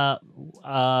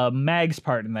Mag's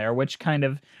part in there, which kind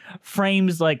of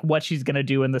frames like what she's gonna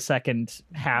do in the second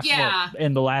half,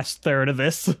 in the last third of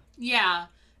this. Yeah,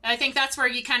 I think that's where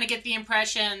you kind of get the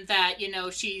impression that,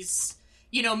 she's,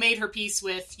 made her peace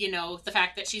with, the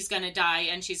fact that she's going to die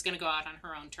and she's going to go out on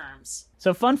her own terms.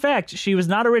 So fun fact, she was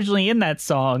not originally in that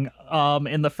song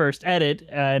in the first edit,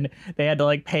 and they had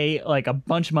to pay a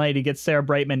bunch of money to get Sarah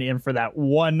Brightman in for that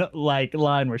one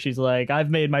line where she's like, I've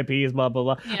made my peace, blah, blah,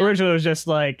 blah. Yeah. Originally it was just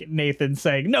Nathan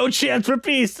saying, no chance for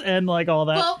peace, and all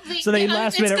that. Well, so they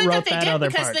last minute wrote that other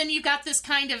because part. Then you got this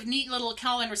kind of neat little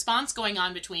call and response going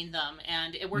on between them,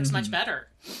 and it works much better.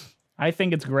 I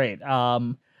think it's great.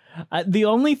 The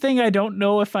only thing I don't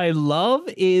know if I love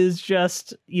is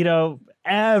just,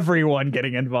 everyone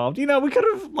getting involved. We could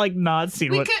have not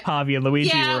seen what Pavi and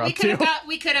Luigi were up to.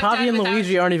 We could have Pavi and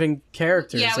Luigi aren't even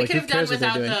characters. Yeah, we could have done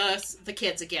without the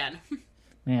kids again.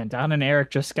 Man, Don and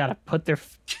Eric just gotta put their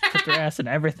ass in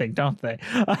everything, don't they?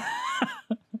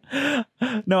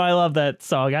 No, I love that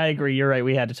song. I agree. You're right.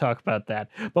 We had to talk about that.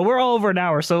 But we're all over an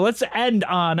hour, so let's end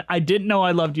on I Didn't Know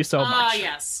I Loved You So Much. Ah,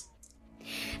 yes.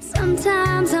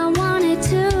 Sometimes I wanted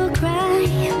to cry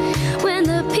when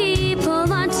the people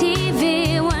on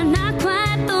TV were not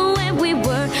quite the way we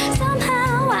were.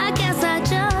 Somehow I guess I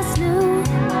just knew.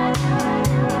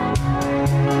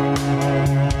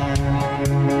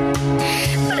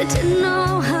 But I didn't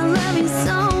know I love you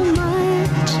so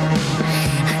much.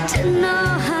 I didn't know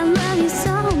I love you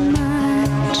so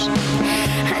much.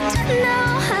 I didn't know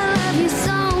I love you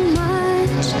so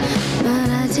much, but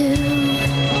I do.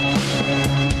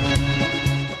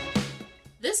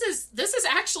 This is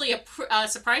actually a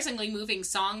surprisingly moving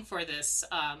song for this,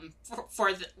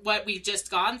 what we've just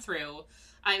gone through.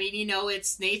 I mean,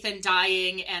 it's Nathan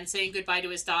dying and saying goodbye to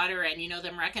his daughter and,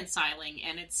 them reconciling.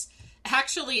 And it's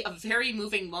actually a very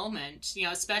moving moment,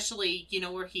 especially,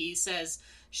 where he says,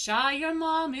 Shy, your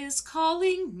mom is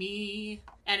calling me.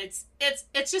 And it's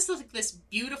just this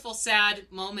beautiful, sad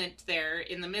moment there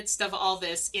in the midst of all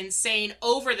this insane,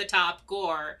 over-the-top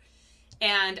gore.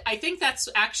 And I think that's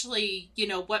actually,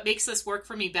 what makes this work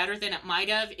for me better than it might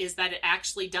have is that it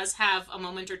actually does have a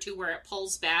moment or two where it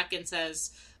pulls back and says,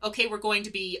 okay, we're going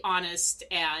to be honest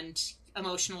and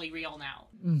emotionally real now.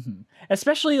 Mm-hmm.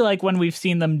 Especially when we've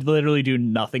seen them literally do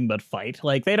nothing but fight.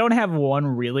 They don't have one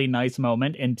really nice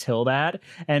moment until that.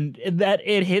 And that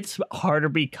it hits harder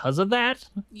because of that.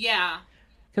 Yeah.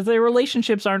 Because their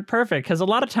relationships aren't perfect. Because a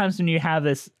lot of times when you have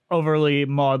this overly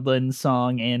maudlin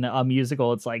song in a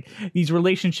musical, it's these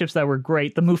relationships that were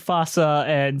great. The Mufasa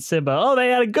and Simba, they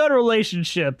had a good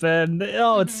relationship. And,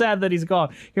 it's sad that he's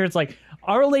gone. Here it's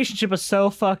our relationship is so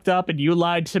fucked up and you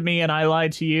lied to me and I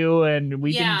lied to you and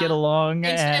we didn't get along.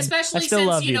 And especially I still since,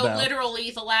 love you,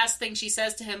 literally the last thing she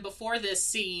says to him before this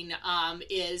scene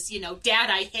is, Dad,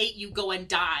 I hate you, go and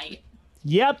die.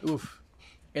 Yep. Oof.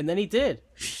 And then he did.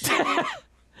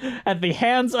 At the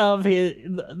hands of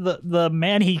the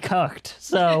man he cucked.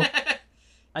 So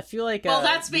I feel like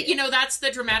that's that's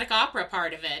the dramatic opera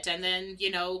part of it, and then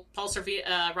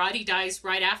Roddy dies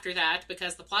right after that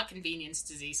because the plot convenience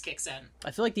disease kicks in. I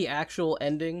feel like the actual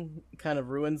ending kind of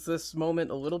ruins this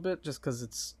moment a little bit, just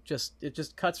because it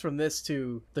just cuts from this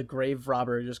to the grave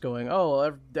robber just going,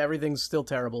 everything's still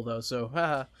terrible though. So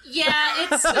yeah,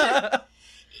 it's.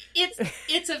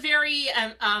 It's a very,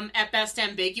 at best,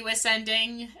 ambiguous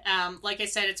ending. Like I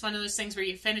said, it's one of those things where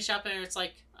you finish up and it's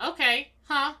okay,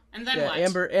 huh? And then what?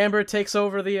 Amber takes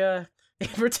over the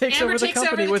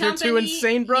company with her two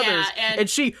insane brothers, and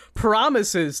she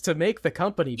promises to make the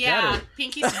company better.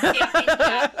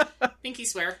 Pinky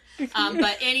swear.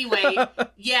 But anyway,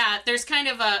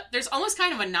 there's almost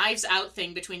kind of a Knives Out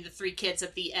thing between the three kids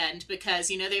at the end because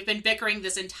they've been bickering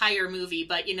this entire movie,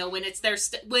 but when it's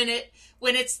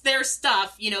their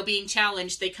stuff, being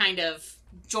challenged, they kind of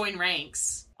join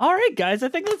ranks. All right, guys, I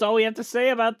think that's all we have to say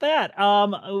about that.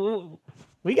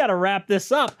 We got to wrap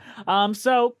this up.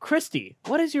 So, Christy,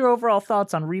 what is your overall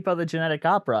thoughts on Repo the Genetic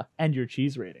Opera and your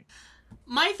cheese rating?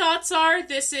 My thoughts are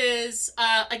this is,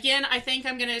 again, I think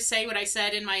I'm going to say what I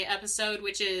said in my episode,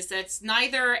 which is that's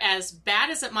neither as bad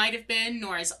as it might have been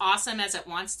nor as awesome as it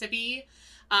wants to be.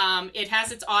 It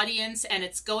has its audience and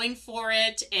it's going for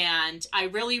it. And I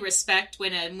really respect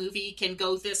when a movie can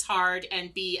go this hard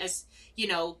and be as,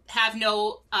 have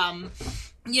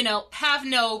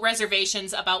no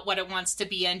reservations about what it wants to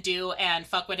be and do and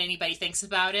fuck what anybody thinks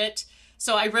about it.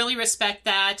 So I really respect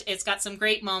that. It's got some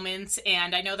great moments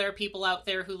and I know there are people out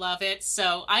there who love it.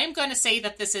 So I am going to say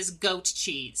that this is goat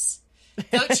cheese.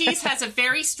 Goat cheese has a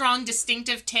very strong,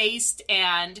 distinctive taste,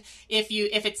 and if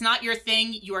it's not your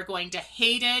thing, you are going to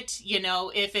hate it. You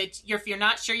know, if you're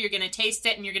not sure, you're going to taste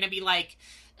it, and you're going to be like,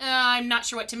 I'm not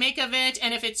sure what to make of it.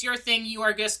 And if it's your thing, you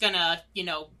are just going to,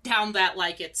 down that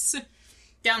like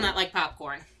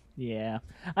popcorn. Yeah,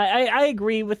 I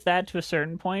agree with that to a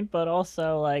certain point, but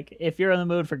also, like, if you're in the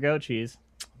mood for goat cheese,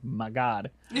 my God.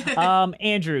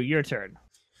 Andrew, your turn.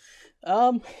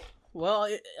 Well,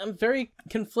 I'm very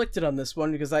conflicted on this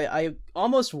one because I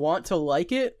almost want to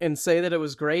like it and say that it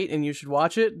was great and you should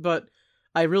watch it, but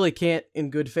I really can't in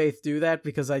good faith do that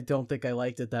because I don't think I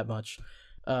liked it that much.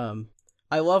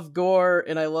 I love gore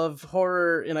and I love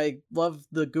horror and I love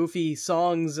the goofy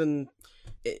songs, and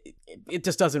it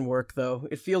just doesn't work though.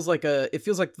 It feels like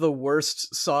the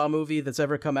worst Saw movie that's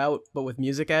ever come out, but with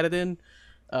music added in.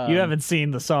 You haven't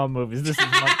seen the Saw movies. This is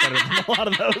much better than a lot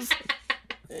of those.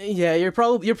 Yeah, you're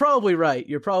probably right.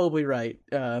 You're probably right.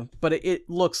 But it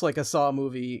looks like a Saw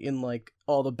movie in like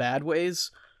all the bad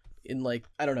ways. In like,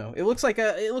 I don't know. It looks like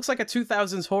a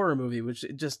 2000s horror movie, which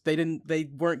they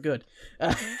weren't good.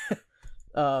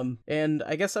 And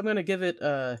I guess I'm gonna give it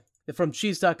from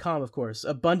cheese.com, of course,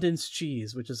 Abundance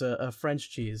Cheese, which is a French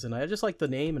cheese, and I just like the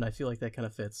name, and I feel like that kind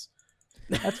of fits.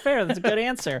 That's fair. That's a good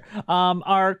answer.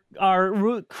 Our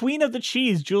queen of the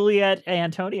cheese, Juliet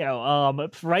Antonio.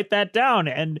 Write that down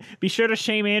and be sure to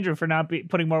shame Andrew for not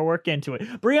putting more work into it.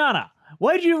 Brianna,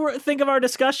 what did you think of our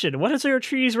discussion? What is your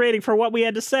cheese rating for what we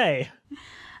had to say?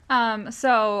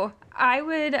 So I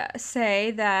would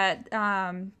say that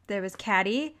there was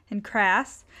Caddy and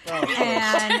Crass,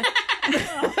 and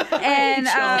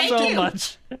so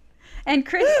much. And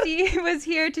Christy was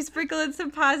here to sprinkle in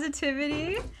some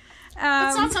positivity.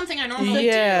 That's not something I normally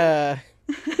do.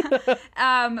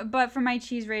 But for my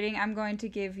cheese rating, I'm going to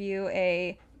give you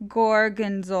a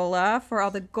gorgonzola for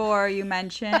all the gore you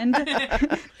mentioned.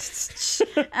 Jess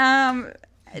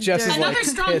is another like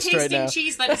strong tasting right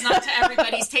cheese that is not to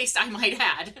everybody's taste, I might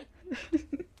add.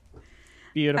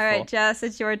 Beautiful. All right, Jess,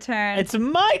 it's your turn. It's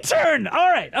my turn. All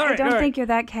right. I don't think you're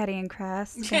that catty and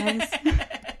crass, Jess.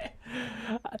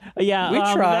 Yeah, we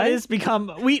try. That is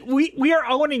we are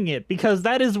owning it because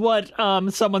that is what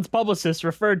someone's publicist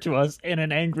referred to us in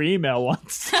an angry email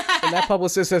once. And that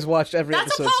publicist has watched every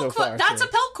episode so far. That's a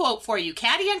Pell quote for you,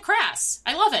 Caddy and Crass.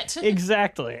 I love it.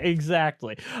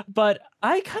 Exactly. But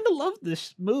I kind of love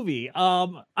this movie.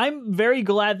 I'm very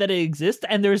glad that it exists,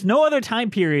 and there's no other time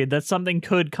period that something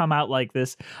could come out like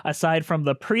this aside from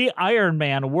the pre-Iron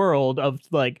Man world of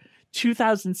like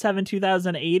 2007,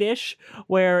 2008-ish,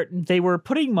 where they were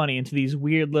putting money into these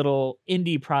weird little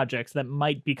indie projects that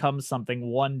might become something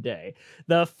one day.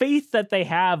 The faith that they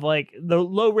have, like the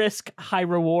low risk, high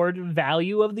reward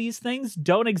value of these things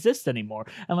don't exist anymore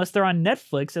unless they're on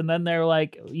Netflix, and then they're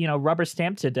like, rubber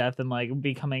stamped to death and like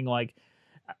becoming like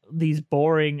these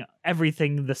boring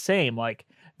everything the same. Like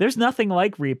there's nothing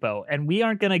like Repo, and we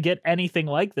aren't going to get anything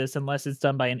like this unless it's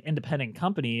done by an independent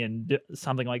company and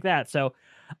something like that. So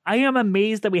I am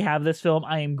amazed that we have this film.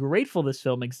 I am grateful this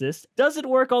film exists. Does it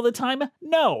work all the time?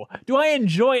 No. Do I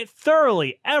enjoy it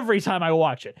thoroughly every time I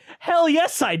watch it? Hell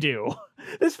yes, I do.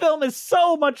 This film is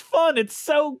so much fun. It's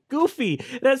so goofy.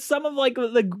 It has some of like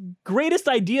the greatest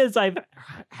ideas I've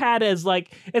had as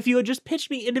like, if you had just pitched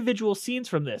me individual scenes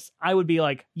from this, I would be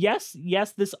like, yes,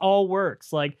 this all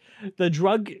works. Like the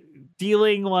drug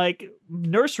dealing like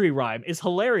nursery rhyme is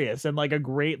hilarious and like a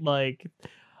great like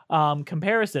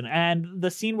comparison. And the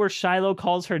scene where Shiloh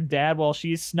calls her dad while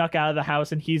she's snuck out of the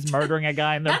house and he's murdering a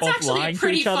guy and they're both lying to each other. That's actually a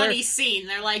pretty funny scene.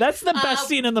 They're like, that's the best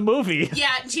scene in the movie. Yeah,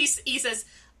 he says,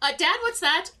 Dad, what's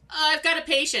that? I've got a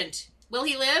patient. Will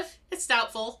he live? It's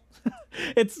doubtful.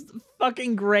 It's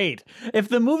fucking great. If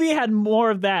the movie had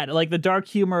more of that, like the dark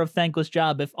humor of Thankless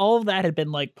Job, if all of that had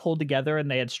been like pulled together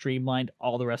and they had streamlined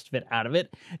all the rest of it out of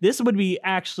it, this would be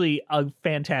actually a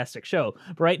fantastic show.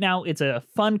 But right now, it's a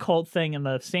fun cult thing in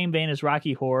the same vein as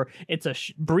Rocky Horror. It's a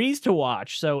breeze to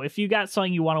watch. So if you got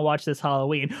something you want to watch this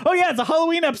Halloween, oh yeah, it's a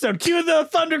Halloween episode. Cue the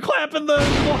thunderclap and the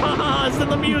ha-has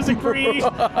and the music, Bree.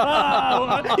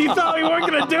 Oh, you thought we weren't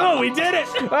going to do it. We did it.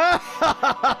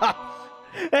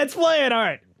 It's playing. All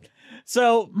right.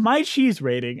 So my cheese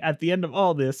rating at the end of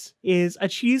all this is a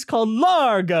cheese called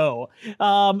Largo.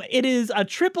 It is a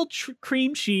triple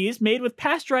cream cheese made with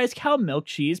pasteurized cow milk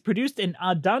cheese produced in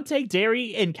Dante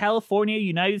Dairy in California,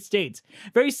 United States.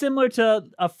 Very similar to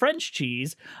a French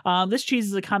cheese. This cheese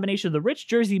is a combination of the rich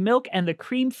Jersey milk and the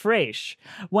creme fraiche.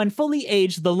 When fully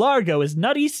aged, the Largo is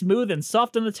nutty, smooth, and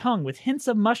soft on the tongue with hints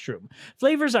of mushroom.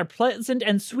 Flavors are pleasant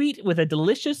and sweet with a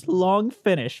delicious long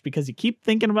finish because you keep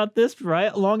thinking about this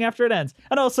right long after it ends.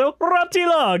 And also, Roti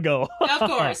Largo. Of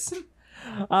course.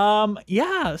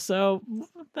 Yeah, so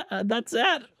that's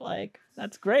it. Like,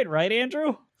 that's great, right,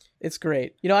 Andrew? It's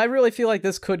great. You know, I really feel like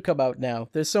this could come out now.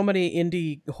 There's so many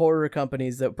indie horror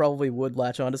companies that probably would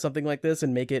latch onto something like this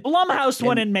and make it. Blumhouse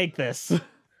wouldn't make this.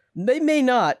 They may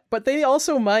not, but they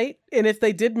also might. And if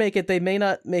they did make it, they may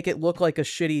not make it look like a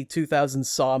shitty 2000s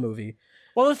Saw movie.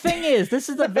 Well, the thing is, this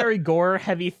is a very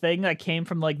gore-heavy thing that came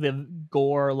from, like, the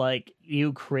gore, like,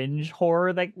 you cringe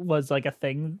horror that was, like, a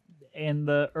thing in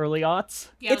the early aughts.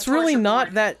 Yeah, It's really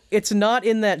not that. It's not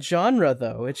in that genre,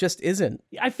 though. It just isn't.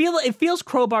 I feel it feels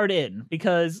crowbarred in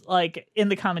because, like, in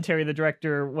the commentary, the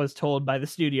director was told by the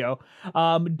studio,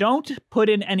 don't put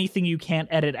in anything you can't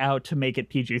edit out to make it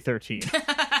PG-13.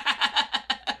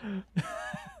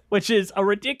 Which is a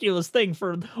ridiculous thing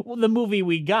for the movie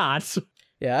we got.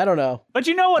 Yeah, I don't know. But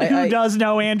you know what? Who does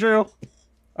know, Andrew?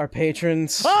 Our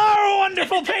patrons. Our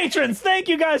wonderful patrons. Thank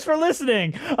you guys for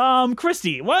listening.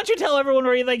 Christy, why don't you tell everyone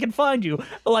where they can find you?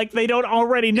 Like they don't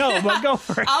already know, but go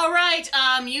for it. All right,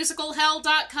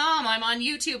 musicalhell.com. I'm on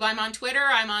YouTube. I'm on Twitter.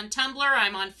 I'm on Tumblr.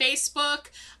 I'm on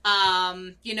Facebook.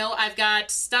 You know, I've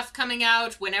got stuff coming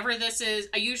out whenever this is.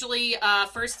 Usually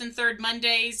first and third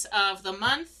Mondays of the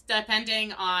month,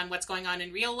 depending on what's going on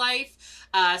in real life.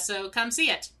 So come see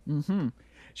it. Mm-hmm.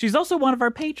 She's also one of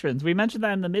our patrons. We mentioned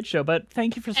that in the mid-show, but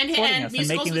thank you for supporting us and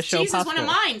making the show possible. Is one of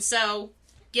mine, so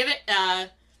give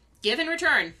in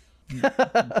return.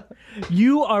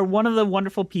 You are one of the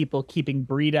wonderful people keeping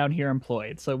Bree down here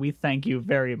employed, so we thank you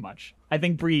very much. I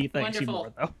think Bree thanks you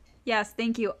more, though. Yes,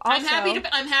 thank you. Also,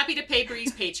 I'm happy to pay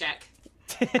Bree's paycheck.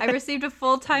 I received a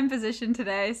full-time position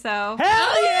today, so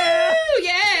hell yeah! Woo,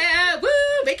 yeah! Woo!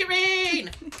 Make it rain!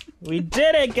 We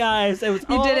did it, guys. It was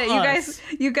you all did it. us.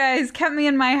 You guys kept me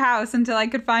in my house until I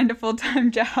could find a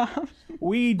full-time job.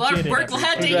 We did it. We're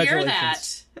glad to hear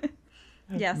that.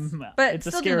 Yes, but it's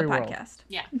a still scary doing the world. podcast.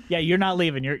 Yeah. Yeah, you're not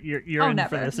leaving. You're in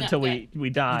never. for this until we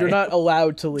die. You're not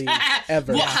allowed to leave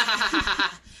ever.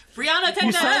 Brianna can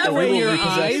You signed never away your leave.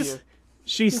 eyes.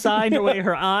 She signed away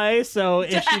her eyes, so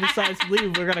if she decides to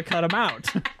leave, we're gonna cut them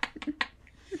out.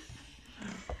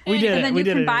 We did it. And then we you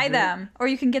did can it, buy Andrew. them, or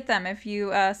you can get them if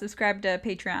you subscribe to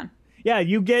Patreon. Yeah,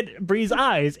 you get Bree's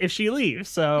eyes if she leaves,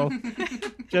 so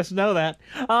just know that.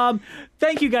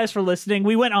 Thank you guys for listening.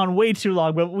 We went on way too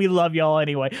long, but we love y'all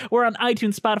anyway. We're on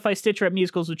iTunes, Spotify, Stitcher at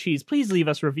Musicals with Cheese. Please leave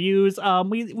us reviews.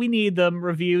 We need them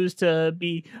reviews to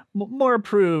be more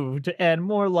approved and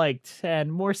more liked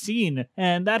and more seen,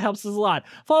 and that helps us a lot.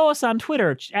 Follow us on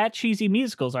Twitter at Cheesy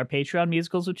Musicals, our Patreon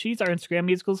Musicals with Cheese, our Instagram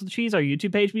Musicals with Cheese, our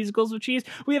YouTube page Musicals with Cheese.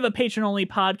 We have a patron-only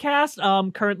podcast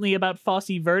currently about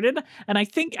Fosse Verdon, and I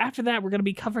think after that we're going to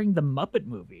be covering the Muppet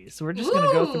movies. So we're just going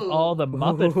to go through all the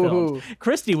Muppet films.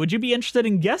 Christy, would you be interested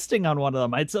in guesting on one of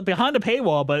them? It's behind a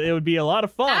paywall, but it would be a lot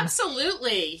of fun.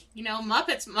 Absolutely. You know,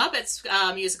 Muppets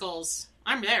musicals.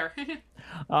 I'm there.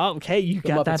 Okay, you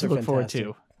got that to look forward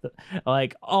to.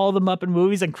 Like all the Muppet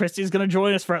movies, and Christy's gonna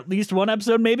join us for at least one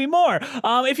episode, maybe more.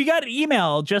 If you got an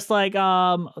email, just like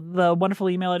the wonderful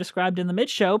email I described in the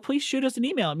mid-show, please shoot us an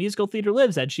email at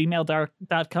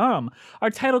musicaltheaterlives@gmail.com.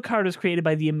 Our title card was created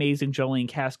by the amazing Jolene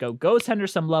Casco. Go send her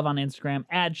some love on Instagram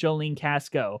at Jolene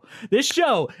Casco. This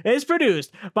show is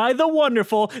produced by the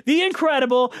wonderful, the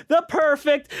incredible, the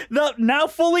perfect, the now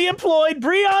fully employed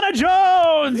Brianna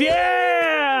Jones.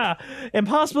 Yeah,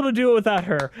 impossible to do it without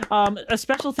her. A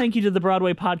special thank you to the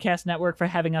Broadway Podcast Network for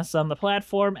having us on the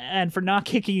platform and for not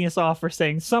kicking us off for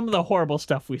saying some of the horrible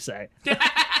stuff we say.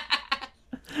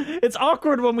 It's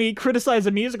awkward when we criticize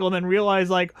a musical and then realize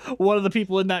like one of the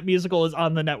people in that musical is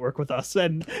on the network with us,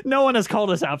 and no one has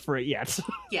called us out for it yet.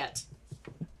 Yet.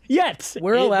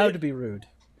 We're allowed to be rude.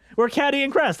 We're catty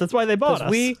and crass. That's why they bought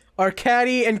us. We are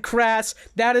catty and crass.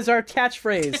 That is our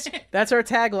catchphrase. That's our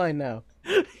tagline now.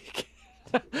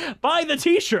 Buy the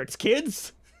t-shirts,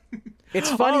 kids. It's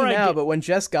funny now, but when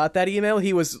Jess got that email,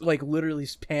 he was like literally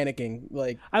panicking.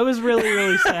 Like I was really,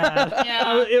 really sad.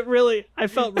 Yeah. I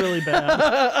felt really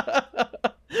bad.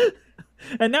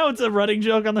 And now it's a running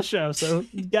joke on the show, so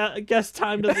guess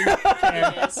time doesn't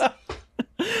care.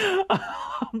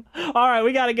 All right,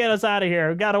 we got to get us out of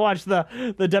here. We got to watch the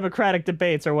Democratic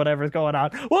debates or whatever's going on.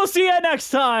 We'll see you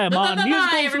next time on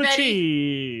Musicals with everybody.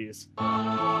 Cheese.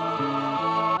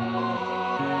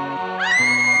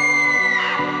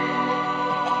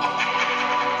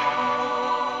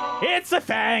 It's a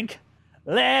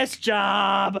thankless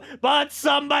job, but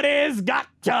somebody's got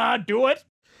to do it.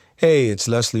 Hey, it's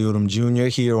Leslie Odom Jr.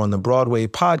 here on the Broadway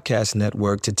Podcast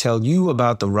Network to tell you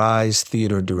about the Rise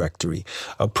Theater Directory,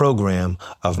 a program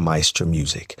of Maestra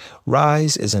Music.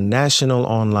 Rise is a national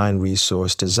online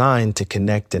resource designed to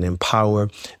connect and empower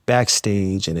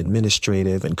backstage and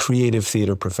administrative and creative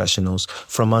theater professionals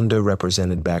from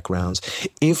underrepresented backgrounds.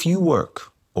 If you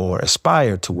work or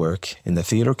aspire to work in the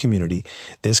theater community,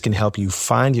 this can help you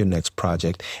find your next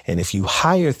project. And if you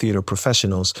hire theater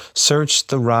professionals, search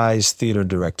the Rise Theater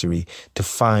Directory to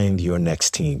find your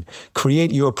next team.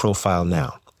 Create your profile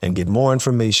now and get more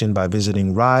information by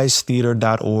visiting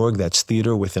risetheater.org. That's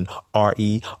theater with an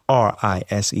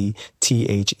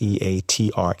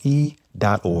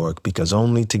RERISETHEATRE.org, because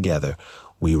only together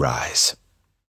we rise.